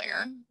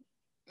somewhere,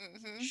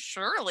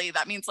 surely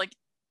that means, like,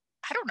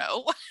 I don't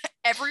know,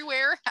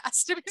 everywhere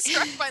has to be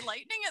struck by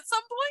lightning at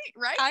some point,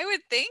 right? I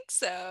would think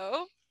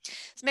so.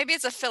 So maybe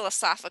it's a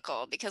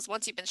philosophical, because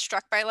once you've been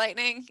struck by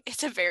lightning,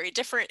 it's a very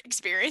different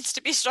experience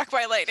to be struck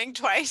by lightning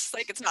twice.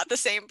 Like, it's not the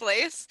same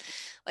place.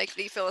 Like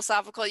the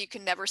philosophical, you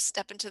can never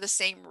step into the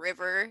same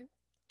river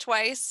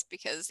twice,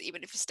 because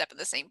even if you step in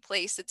the same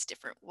place, it's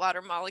different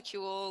water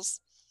molecules.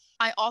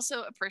 I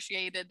also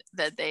appreciated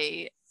that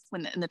they,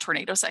 when in the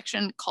tornado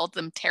section, called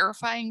them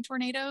terrifying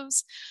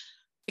tornadoes,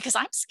 because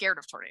I'm scared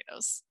of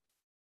tornadoes.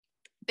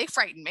 they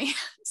frighten me.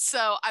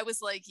 So I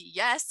was like,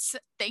 yes,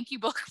 thank you,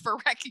 book, for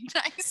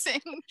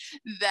recognizing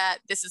that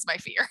this is my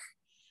fear.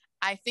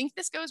 I think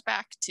this goes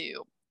back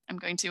to, I'm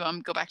going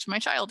to go back to my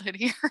childhood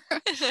here.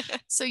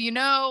 So,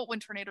 when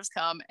tornadoes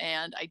come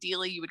and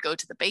ideally you would go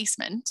to the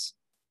basement.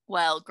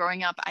 Well,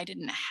 growing up, I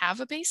didn't have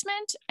a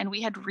basement and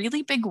we had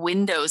really big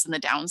windows in the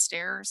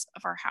downstairs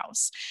of our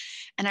house.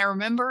 And I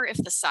remember if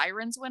the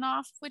sirens went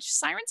off, which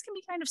sirens can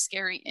be kind of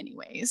scary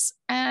anyways.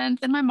 And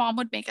then my mom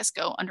would make us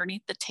go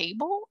underneath the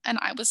table and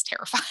I was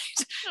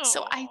terrified.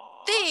 So I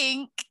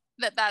think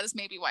that is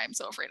maybe why I'm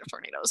so afraid of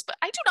tornadoes, but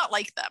I do not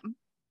like them.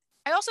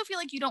 I also feel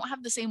like you don't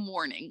have the same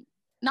warning.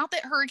 Not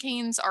that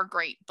hurricanes are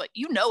great, but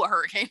a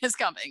hurricane is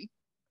coming.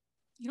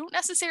 You don't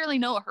necessarily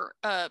know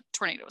a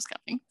tornado is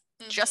coming.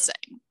 Mm-hmm. Just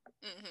saying.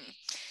 Mm-hmm.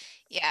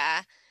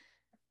 Yeah.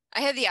 I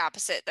had the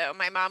opposite though.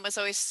 My mom was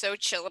always so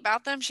chill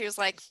about them. She was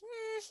like,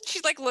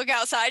 she's like, look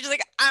outside. She's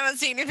like, I don't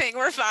see anything.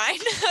 We're fine. I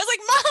was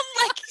like,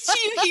 Mom, like, do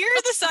you hear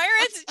the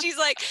sirens? And she's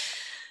like,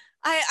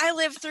 I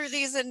lived through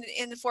these in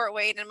Fort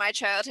Wayne in my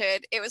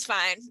childhood. It was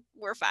fine.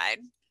 We're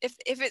fine. If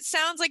it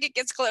sounds like it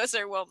gets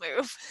closer, we'll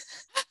move.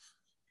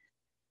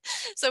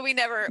 So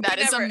That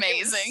is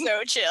amazing.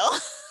 So chill.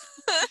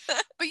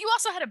 But you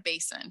also had a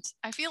basement.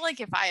 I feel like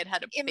if I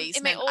had a basement,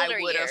 in my older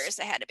years,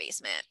 I had a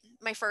basement.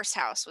 My first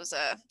house was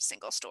a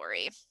single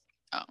story.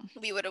 Oh,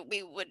 we would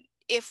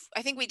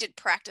I think we did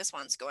practice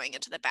once going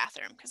into the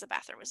bathroom because the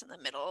bathroom was in the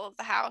middle of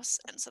the house,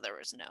 and so there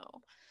was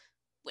no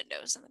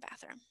windows in the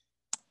bathroom.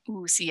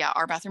 Ooh, see, yeah,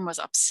 our bathroom was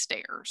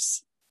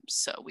upstairs,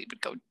 so we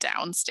would go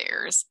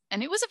downstairs,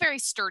 and it was a very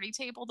sturdy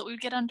table that we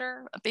would get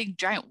under, a big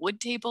giant wood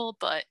table,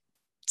 but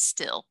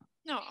still.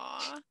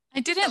 Aww. I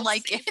didn't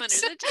like it. Under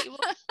the table.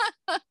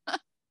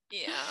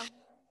 Yeah.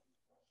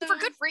 For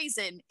good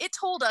reason. It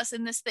told us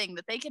in this thing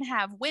that they can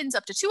have winds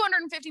up to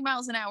 250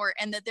 miles an hour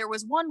and that there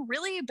was one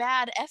really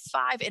bad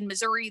F5 in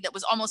Missouri that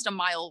was almost a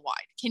mile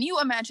wide. Can you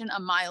imagine a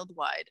mile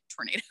wide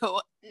tornado?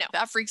 No.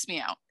 That freaks me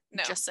out.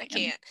 No, just saying. I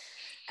can't.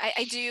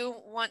 I do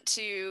want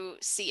to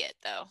see it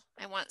though.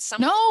 I want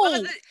No. one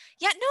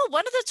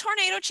of the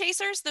tornado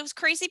chasers, those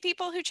crazy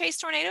people who chase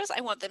tornadoes,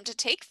 I want them to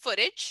take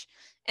footage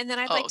and then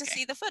I'd like to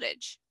see the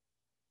footage.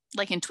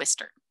 Like in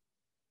Twister.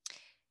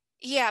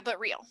 Yeah, but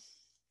real.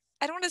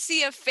 I don't want to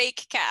see a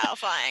fake cow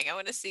flying. I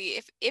want to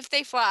see if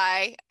they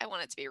fly, I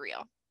want it to be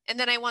real. And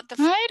then I want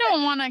I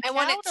don't want a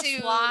cow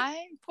to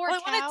fly. Poor cow.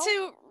 I want it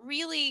to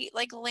really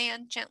like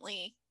land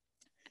gently.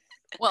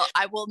 Well,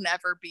 I will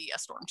never be a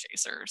storm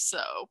chaser,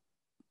 so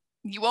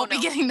you won't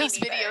be getting those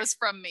videos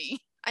from me.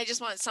 I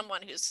just want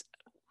someone who's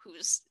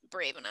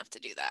brave enough to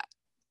do that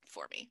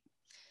for me.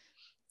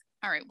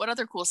 All right. What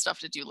other cool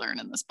stuff did you learn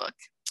in this book?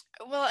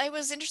 Well, I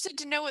was interested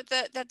to know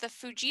that the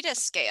Fujita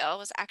scale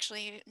was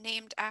actually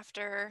named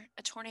after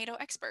a tornado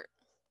expert.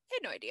 I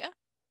had no idea.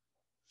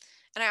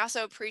 And I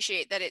also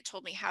appreciate that it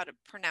told me how to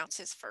pronounce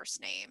his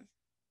first name,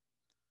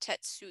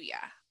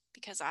 Tetsuya,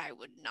 because I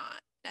would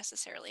not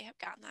necessarily have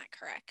gotten that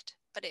correct,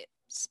 but it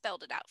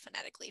spelled it out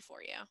phonetically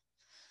for you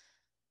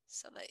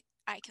so that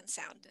I can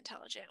sound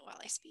intelligent while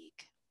I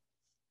speak.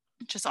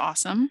 Which is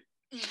awesome.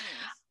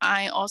 Mm-hmm.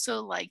 I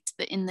also liked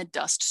that in the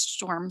dust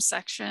storm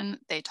section,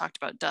 they talked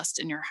about dust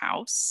in your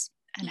house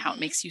and how it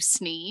makes you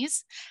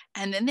sneeze.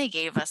 And then they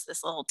gave us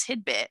this little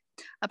tidbit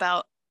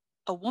about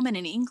a woman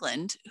in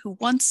England who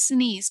once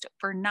sneezed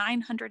for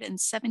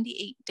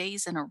 978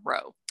 days in a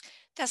row.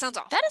 That sounds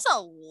awful. That is a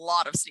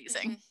lot of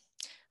sneezing. Mm-hmm.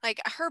 Like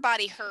her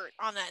body hurt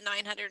on that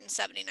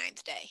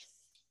 979th day.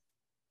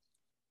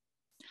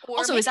 Or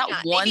also, is that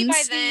not. one Maybe by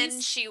sneeze?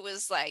 then she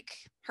was like,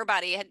 her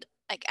body had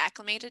like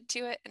acclimated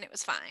to it and it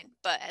was fine.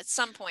 But at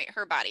some point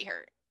her body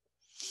hurt.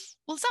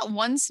 Well, is that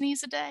one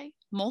sneeze a day?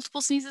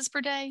 Multiple sneezes per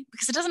day?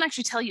 Because it doesn't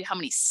actually tell you how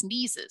many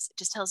sneezes. It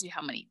just tells you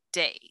how many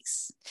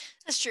days.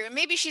 That's true.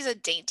 Maybe she's a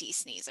dainty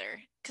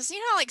sneezer. Because you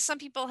know, like some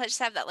people just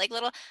have that like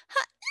little,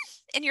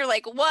 and you're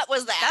like, what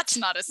was that? That's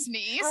not a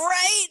sneeze.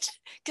 Right?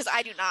 Because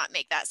I do not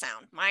make that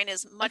sound. Mine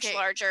is much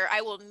larger.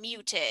 I will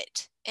mute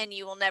it and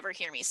you will never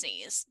hear me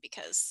sneeze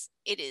because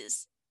it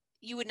is,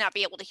 you would not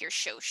be able to hear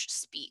Shosh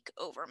speak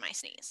over my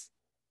sneeze.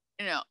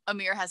 No,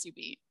 Amir has you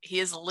beat.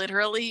 He is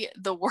literally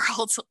the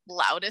world's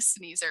loudest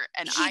sneezer.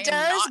 And he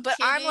does, but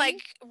I'm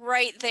like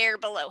right there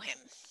below him.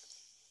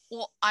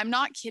 Well, I'm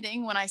not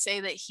kidding when I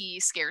say that he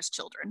scares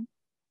children.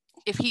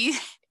 If he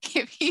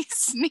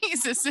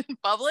sneezes in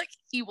public,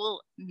 he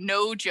will,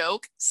 no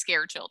joke,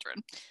 scare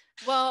children.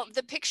 Well,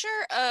 the picture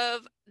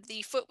of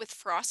the foot with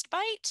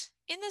frostbite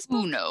in this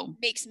book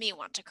makes me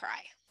want to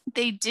cry.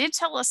 They did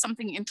tell us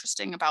something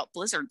interesting about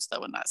blizzards,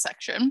 though, in that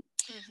section.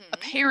 Mm-hmm.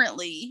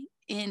 Apparently,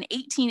 in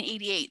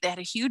 1888, they had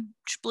a huge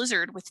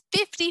blizzard with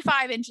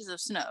 55 inches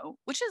of snow,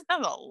 that's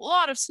a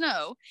lot of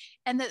snow,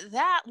 and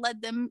that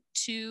led them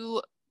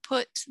to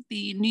put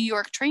the New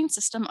York train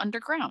system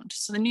underground.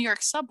 So the New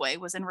York subway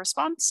was in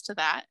response to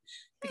that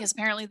because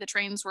apparently the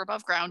trains were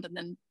above ground and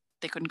then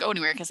they couldn't go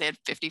anywhere because they had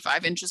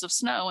 55 inches of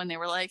snow and they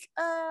were like,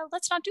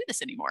 let's not do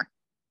this anymore.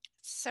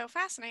 So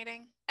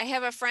fascinating. I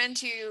have a friend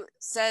who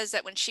says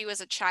that when she was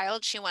a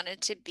child, she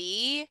wanted to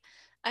be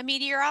a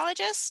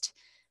meteorologist.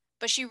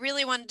 but she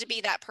really wanted to be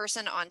that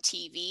person on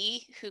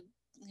TV who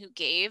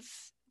gave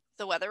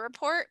the weather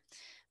report.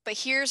 But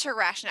here's her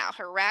rationale.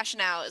 Her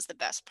rationale is the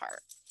best part.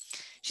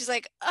 She's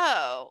like,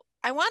 oh,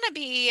 I want to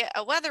be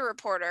a weather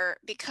reporter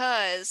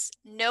because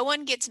no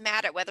one gets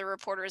mad at weather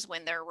reporters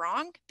when they're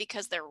wrong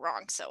because they're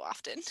wrong so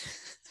often.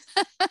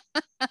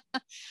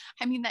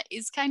 I mean, that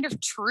is kind of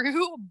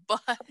true,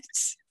 but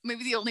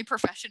maybe the only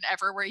profession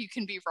ever where you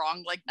can be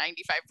wrong like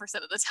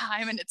 95% of the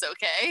time and it's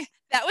okay.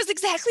 That was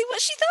exactly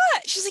what she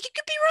thought. She's like, you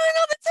could be wrong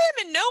all the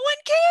time and no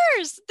one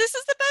cares. This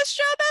is the best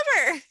job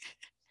ever.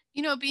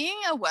 You know, being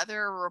a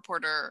weather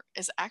reporter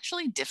is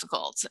actually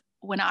difficult.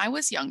 When I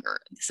was younger,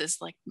 this is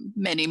like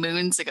many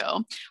moons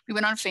ago, we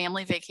went on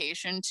family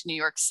vacation to New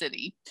York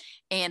City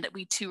and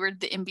we toured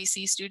the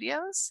NBC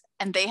studios,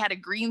 and they had a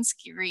green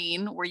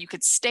screen where you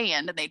could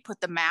stand and they'd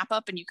put the map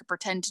up and you could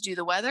pretend to do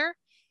the weather.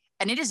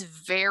 And it is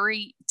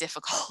very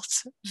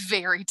difficult,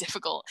 very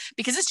difficult,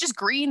 because it's just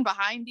green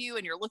behind you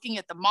and you're looking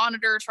at the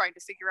monitor trying to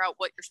figure out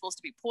what you're supposed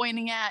to be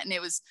pointing at. And it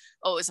was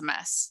a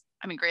mess.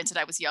 I mean, granted,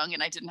 I was young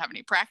and I didn't have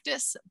any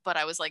practice, but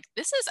I was like,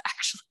 this is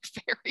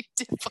actually very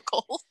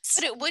difficult.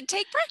 But it would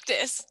take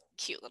practice.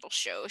 Cute little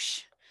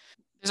shosh.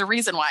 There's a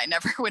reason why I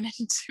never went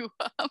into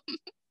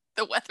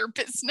the weather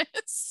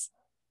business.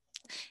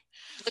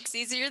 Looks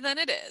easier than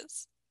it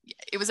is. Yeah,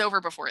 it was over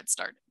before it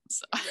started.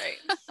 So.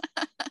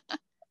 Right.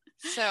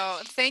 So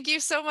thank you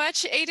so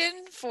much,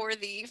 Aiden, for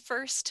the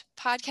first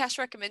podcast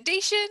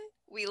recommendation.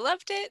 We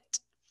loved it.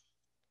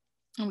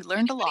 And we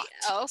learned a lot.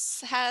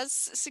 Else has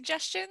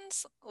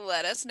suggestions?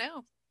 Let us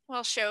know.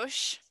 Well,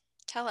 Shosh,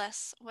 tell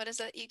us, what is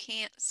it you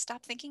can't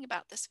stop thinking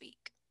about this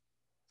week?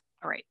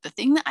 All right. The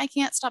thing that I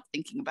can't stop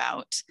thinking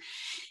about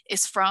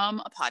is from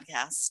a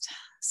podcast,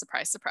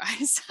 surprise,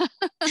 surprise,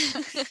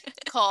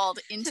 called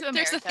Into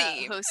America,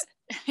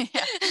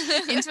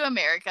 Into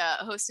America,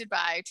 hosted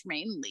by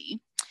Tremaine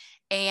Lee.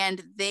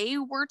 And they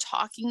were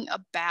talking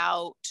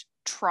about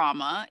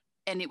trauma,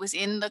 and it was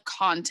in the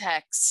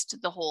context,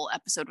 the whole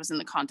episode was in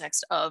the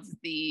context of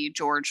the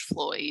George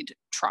Floyd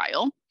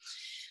trial.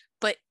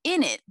 But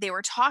in it, they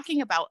were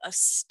talking about a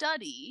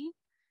study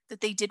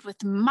that they did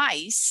with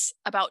mice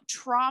about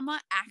trauma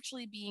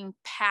actually being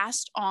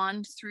passed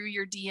on through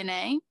your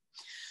DNA.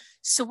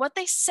 So what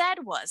they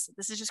said was,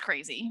 this is just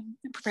crazy,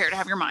 prepare to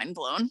have your mind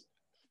blown.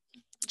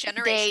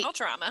 Generational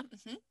trauma.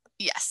 Mm-hmm.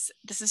 Yes,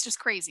 this is just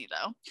crazy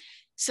though.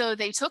 So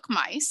they took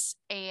mice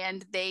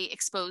and they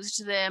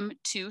exposed them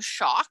to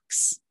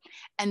shocks,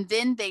 and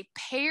then they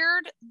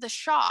paired the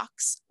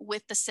shocks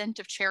with the scent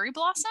of cherry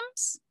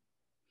blossoms.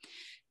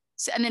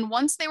 So, and then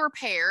once they were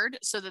paired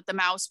so that the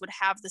mouse would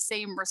have the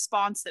same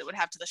response that it would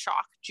have to the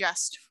shock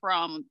just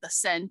from the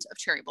scent of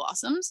cherry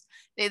blossoms,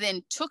 they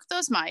then took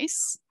those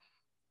mice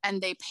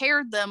and they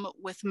paired them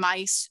with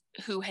mice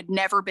who had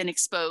never been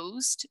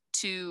exposed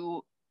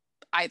to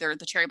either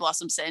the cherry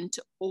blossom scent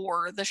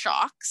or the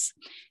shocks.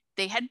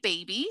 They had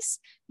babies.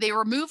 They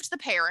removed the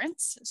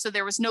parents, so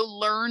there was no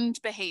learned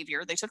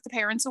behavior. They took the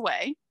parents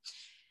away.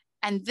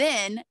 And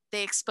then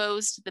they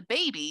exposed the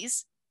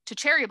babies to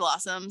cherry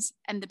blossoms,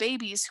 and the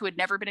babies who had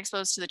never been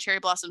exposed to the cherry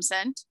blossom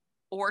scent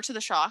or to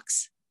the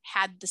shocks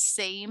had the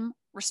same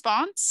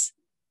response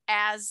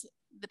as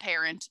the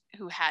parent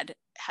who had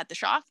the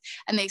shock.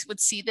 And they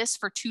would see this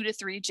for 2 to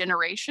 3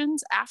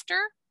 generations after.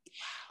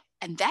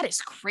 And that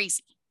is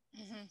crazy.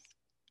 Mm-hmm.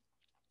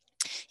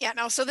 Yeah,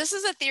 no, so this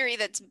is a theory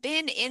that's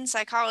been in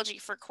psychology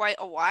for quite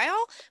a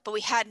while, but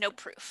we had no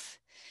proof.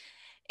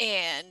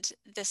 And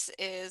this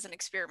is an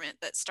experiment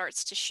that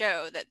starts to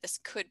show that this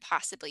could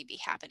possibly be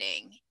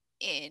happening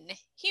in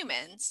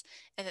humans,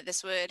 and that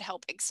this would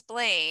help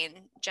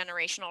explain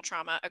generational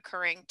trauma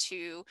occurring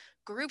to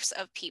groups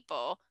of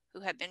people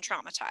who have been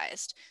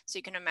traumatized. So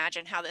you can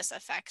imagine how this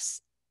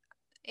affects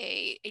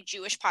a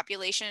Jewish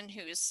population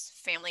whose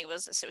family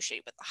was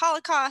associated with the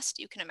Holocaust.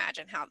 You can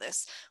imagine how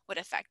this would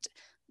affect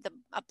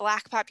a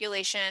Black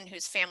population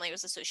whose family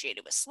was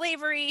associated with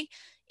slavery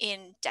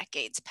in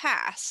decades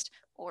past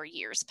or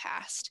years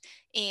past.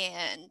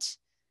 And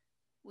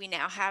we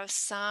now have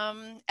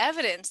some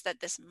evidence that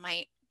this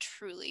might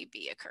truly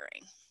be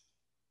occurring.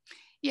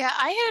 Yeah,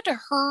 I had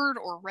heard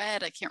or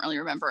read, I can't really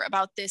remember,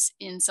 about this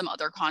in some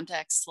other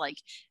contexts, like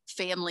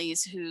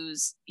families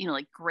whose,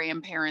 like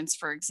grandparents,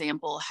 for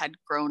example, had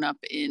grown up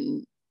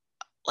in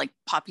like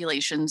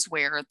populations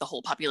where the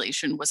whole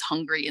population was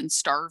hungry and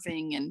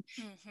starving, and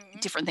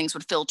different things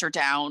would filter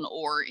down,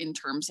 or in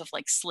terms of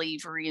like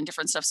slavery and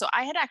different stuff. So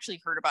I had actually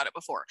heard about it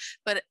before,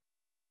 but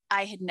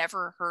I had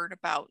never heard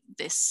about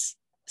this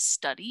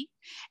study.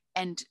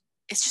 And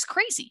it's just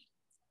crazy.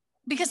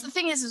 Because the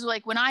thing is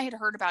like when I had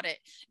heard about it,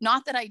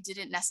 not that I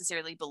didn't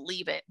necessarily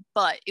believe it,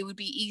 but it would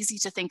be easy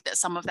to think that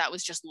some of that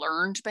was just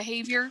learned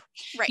behavior.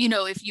 Right.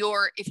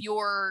 If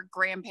your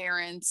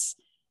grandparents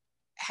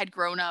had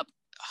grown up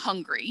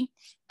hungry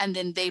and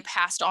then they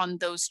passed on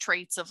those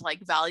traits of like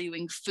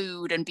valuing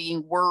food and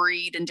being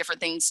worried and different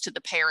things to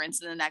the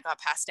parents, and then that got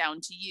passed down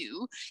to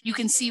you, you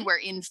can see where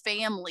in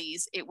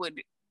families it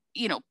would,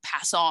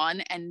 pass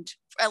on and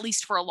at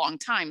least for a long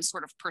time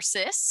sort of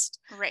persist.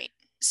 Right.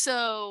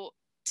 So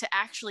to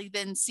actually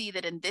then see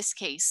that in this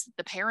case,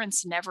 the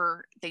parents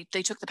never, they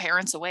took the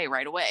parents away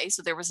right away.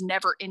 So there was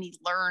never any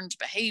learned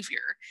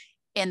behavior,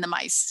 and the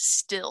mice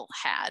still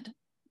had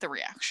the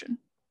reaction.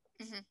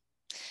 Mm-hmm.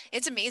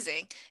 It's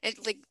amazing.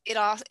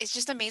 It's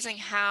just amazing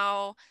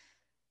how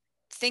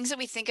things that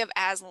we think of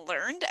as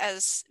learned,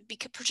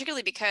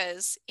 particularly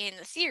because in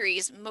the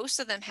theories, most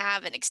of them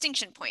have an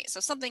extinction point. So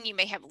something you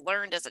may have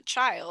learned as a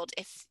child,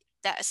 if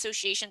that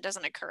association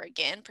doesn't occur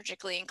again,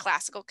 particularly in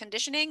classical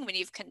conditioning, when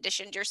you've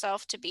conditioned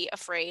yourself to be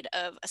afraid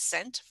of a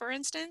scent, for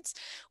instance,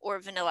 or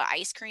vanilla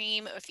ice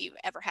cream, if you've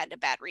ever had a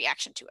bad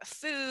reaction to a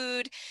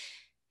food,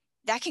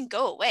 that can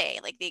go away.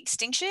 Like the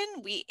extinction,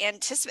 we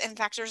anticipate, in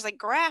fact, there's like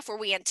graph where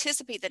we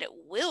anticipate that it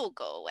will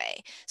go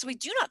away. So we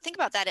do not think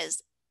about that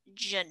as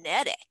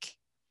genetic.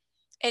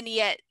 And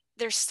yet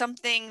there's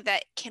something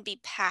that can be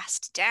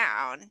passed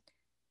down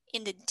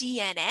in the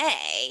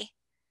DNA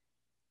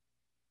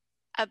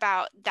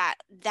about that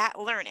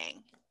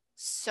learning.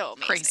 So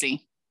amazing.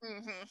 Crazy.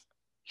 Mm-hmm.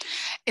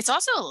 It's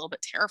also a little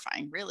bit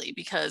terrifying, really,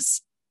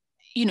 because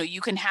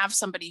you can have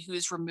somebody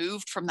who's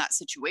removed from that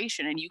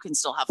situation and you can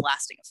still have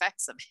lasting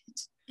effects of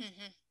it,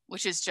 mm-hmm.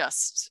 which is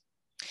just,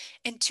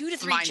 and 2 to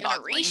 3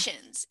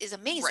 generations is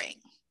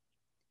amazing.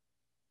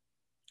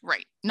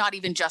 Right. Not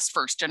even just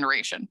first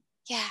generation.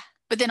 Yeah.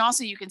 But then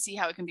also you can see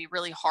how it can be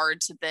really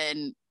hard to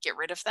then get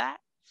rid of that,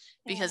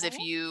 because if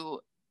you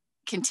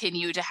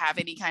continue to have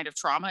any kind of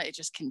trauma, it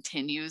just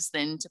continues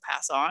then to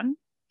pass on.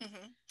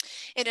 Mm-hmm.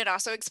 And it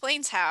also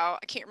explains how,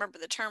 I can't remember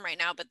the term right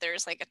now, but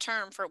there's like a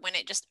term for when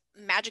it just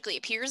magically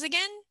appears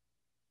again.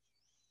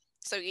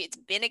 So it's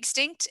been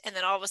extinct, and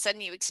then all of a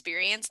sudden you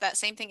experience that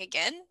same thing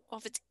again. Well,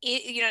 if it's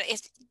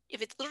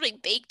if it's literally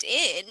baked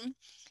in,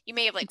 you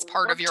may have like it's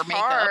part of your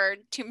hard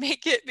to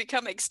make it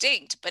become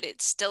extinct, but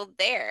it's still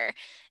there,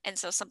 and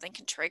so something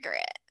can trigger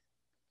it.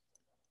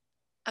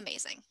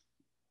 Amazing.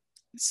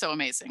 So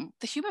amazing.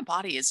 The human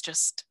body is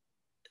just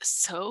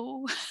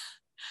so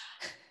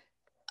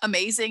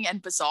amazing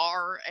and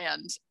bizarre,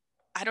 and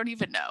I don't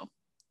even know.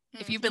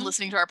 If you've been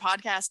listening to our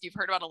podcast, you've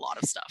heard about a lot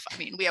of stuff. I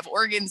mean, we have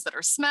organs that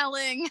are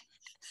smelling.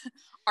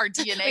 Our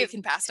DNA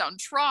can pass down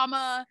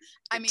trauma.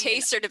 I mean,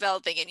 tastes are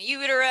developing in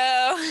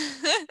utero.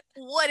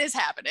 What is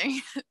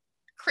happening?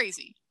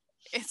 Crazy.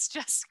 It's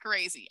just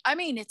crazy. I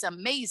mean, it's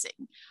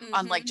amazing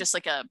on like just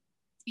like a,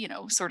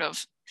 sort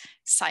of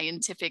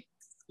scientific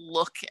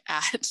look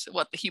at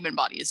what the human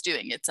body is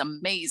doing. It's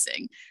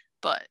amazing,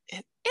 but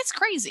it's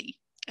crazy.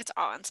 It's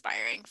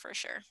awe-inspiring for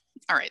sure.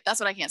 All right. That's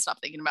what I can't stop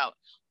thinking about.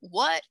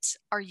 What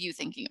are you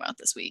thinking about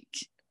this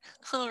week?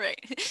 All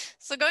right.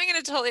 So going in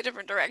a totally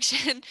different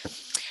direction,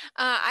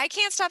 I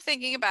can't stop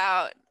thinking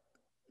about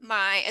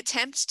my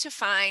attempt to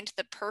find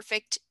the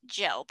perfect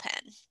gel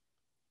pen.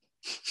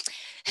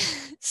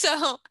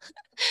 So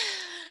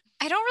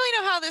I don't really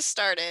know how this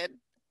started,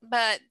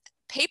 but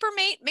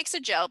Papermate makes a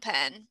gel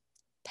pen,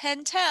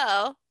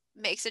 Pentel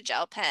makes a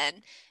gel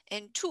pen,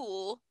 and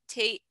Tool,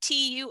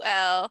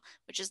 TUL,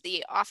 which is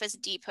the Office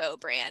Depot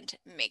brand,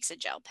 makes a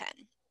gel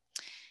pen.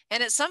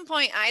 And at some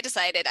point I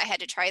decided I had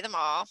to try them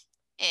all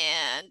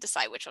and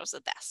decide which was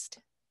the best.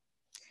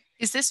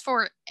 Is this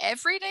for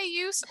everyday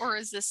use, or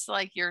is this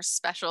like your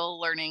special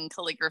learning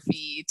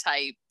calligraphy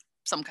type,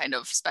 some kind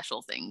of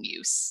special thing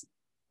use?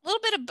 A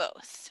little bit of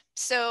both.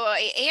 So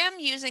I am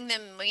using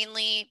them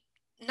mainly,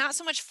 not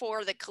so much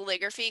for the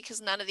calligraphy,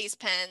 because none of these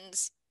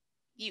pens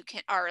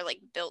are like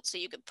built so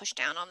you could push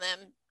down on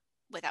them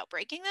without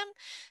breaking them.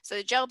 So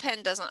the gel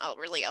pen doesn't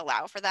really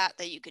allow for that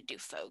you could do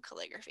faux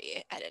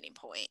calligraphy at any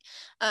point.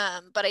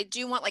 But I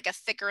do want like a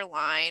thicker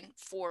line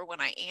for when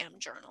I am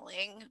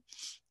journaling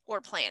or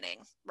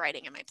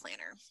writing in my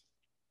planner.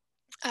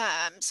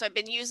 So I've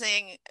been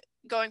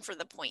going for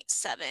the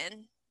 0.7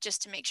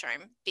 just to make sure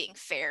I'm being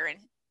fair and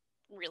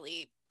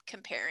really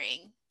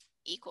comparing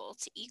equal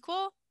to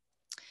equal.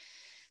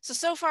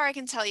 So far I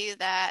can tell you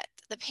that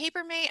the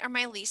Papermate are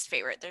my least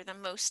favorite. They're the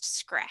most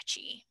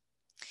scratchy.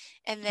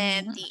 And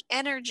then the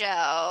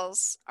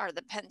Energels are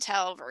the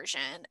Pentel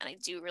version, and I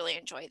do really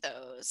enjoy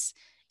those.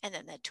 And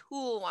then the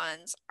Tool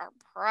ones are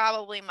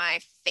probably my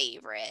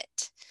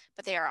favorite,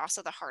 but they are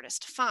also the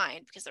hardest to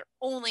find because they're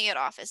only at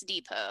Office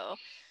Depot.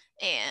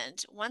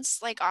 And once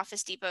like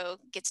Office Depot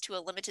gets to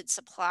a limited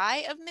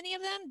supply of many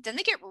of them, then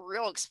they get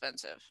real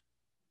expensive.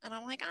 And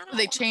I'm like, I don't know.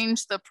 They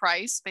change the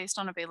price based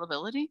on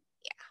availability?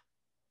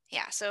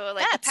 Yeah. So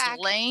like that's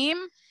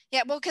lame.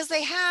 Yeah, well, because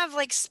they have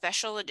like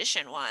special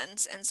edition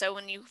ones, and so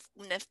when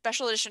the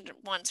special edition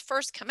ones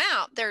first come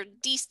out, they're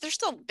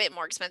still a bit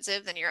more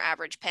expensive than your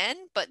average pen,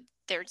 but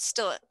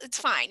it's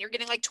fine. You're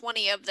getting like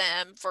 20 of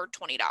them for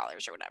 $20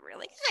 or whatever. You're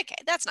like, okay,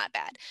 that's not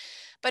bad.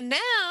 But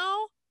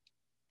now,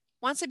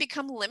 once they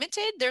become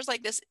limited, there's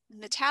like this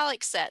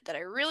metallic set that I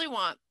really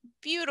want,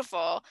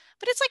 beautiful,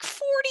 but it's like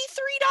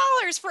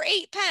 $43 for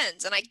 8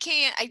 pens, and I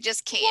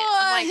just can't.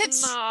 What? I'm like,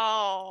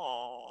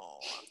 no.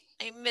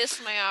 I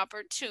missed my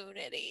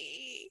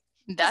opportunity.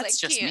 That's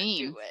just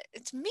mean. Do it.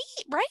 It's me,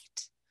 right?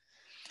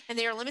 And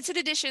they are limited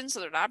edition, so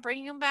they're not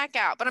bringing them back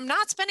out. But I'm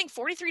not spending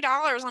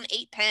 $43 on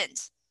 8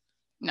 pens.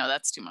 No,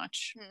 that's too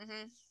much.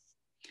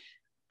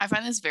 I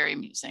find this very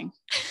amusing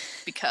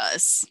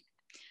because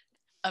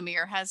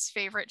Amir has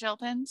favorite gel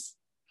pens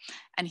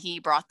and he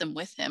brought them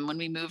with him when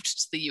we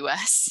moved to the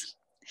US.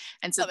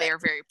 And so they are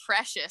very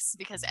precious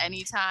because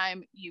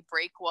anytime you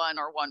break one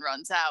or one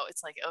runs out,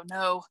 it's like, oh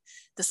no,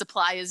 the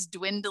supply is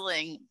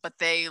dwindling, but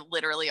they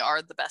literally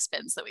are the best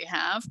pens that we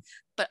have.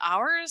 But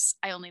ours,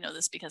 I only know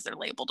this because they're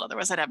labeled.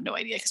 Otherwise, I'd have no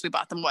idea because we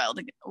bought them a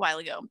while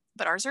ago.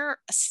 But ours are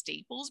a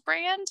Staples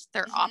brand.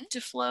 They're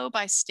Optiflow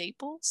by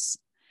Staples,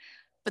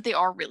 but they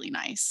are really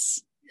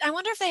nice. I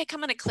wonder if they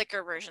come in a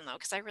clicker version though,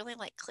 because I really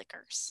like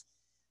clickers.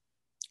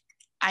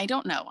 I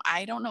don't know.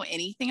 I don't know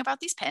anything about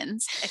these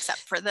pens except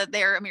for that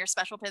they're Amir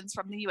special pens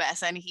from the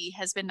US, and he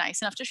has been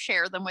nice enough to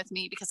share them with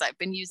me because I've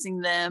been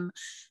using them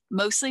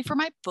mostly for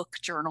my book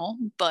journal,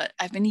 but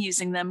I've been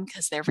using them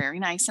because they're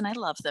very nice and I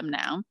love them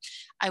now.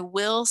 I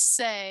will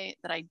say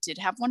that I did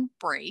have one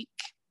break.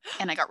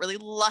 And I got really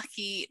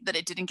lucky that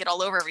it didn't get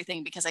all over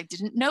everything because I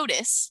didn't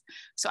notice.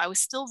 So I was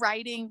still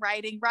writing.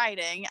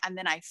 And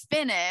then I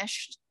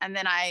finished. And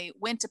then I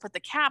went to put the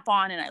cap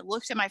on and I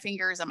looked at my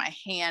fingers and my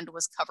hand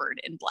was covered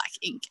in black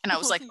ink. And I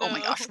was like, no. Oh my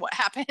gosh, what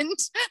happened?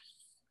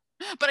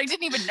 But I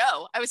didn't even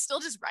know. I was still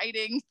just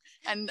writing.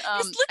 And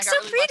this looks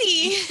so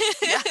really pretty.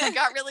 Yeah, I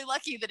got really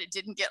lucky that it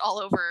didn't get all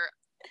over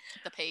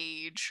the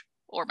page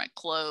or my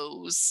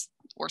clothes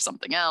or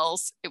something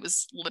else. It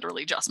was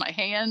literally just my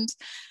hand.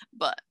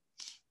 But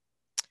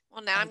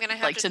well, now I'm going to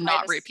have to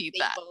not repeat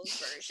that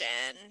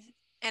version.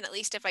 And at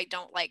least if I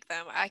don't like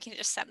them, I can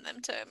just send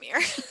them to Amir.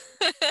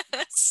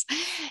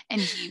 And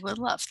he would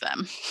love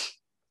them.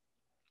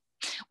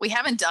 We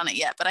haven't done it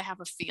yet, but I have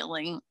a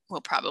feeling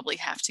we'll probably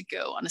have to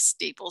go on a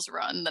Staples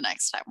run the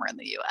next time we're in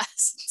the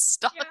US.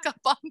 Stock up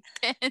on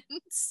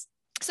pens.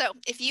 So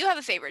if you have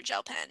a favorite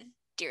gel pen,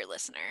 dear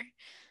listener,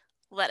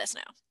 let us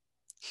know.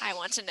 I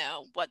want to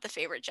know what the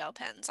favorite gel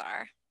pens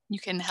are. You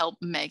can help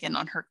Megan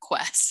on her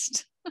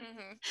quest.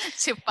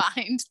 To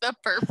find the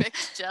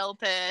perfect gel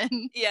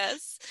pen.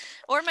 Yes.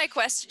 Or my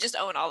quest to just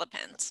own all the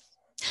pens.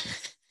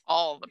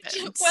 All the pens.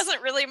 It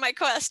wasn't really my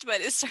quest, but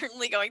it's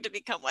certainly going to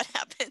become what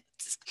happens.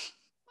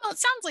 Well, it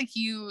sounds like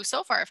you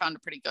so far found a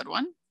pretty good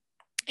one.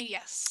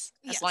 Yes.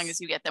 As long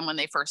as you get them when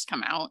they first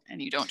come out and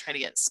you don't try to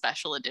get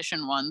special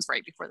edition ones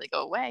right before they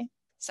go away.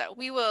 So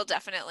we will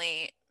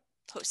definitely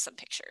post some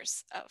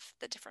pictures of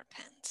the different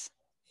pens.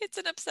 It's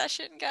an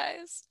obsession,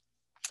 guys.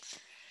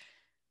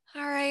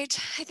 All right.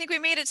 I think we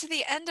made it to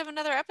the end of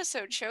another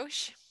episode,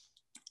 Shosh.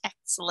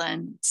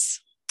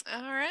 Excellent.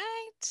 All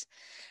right.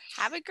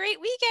 Have a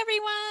great week,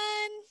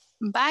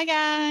 everyone. Bye,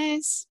 guys.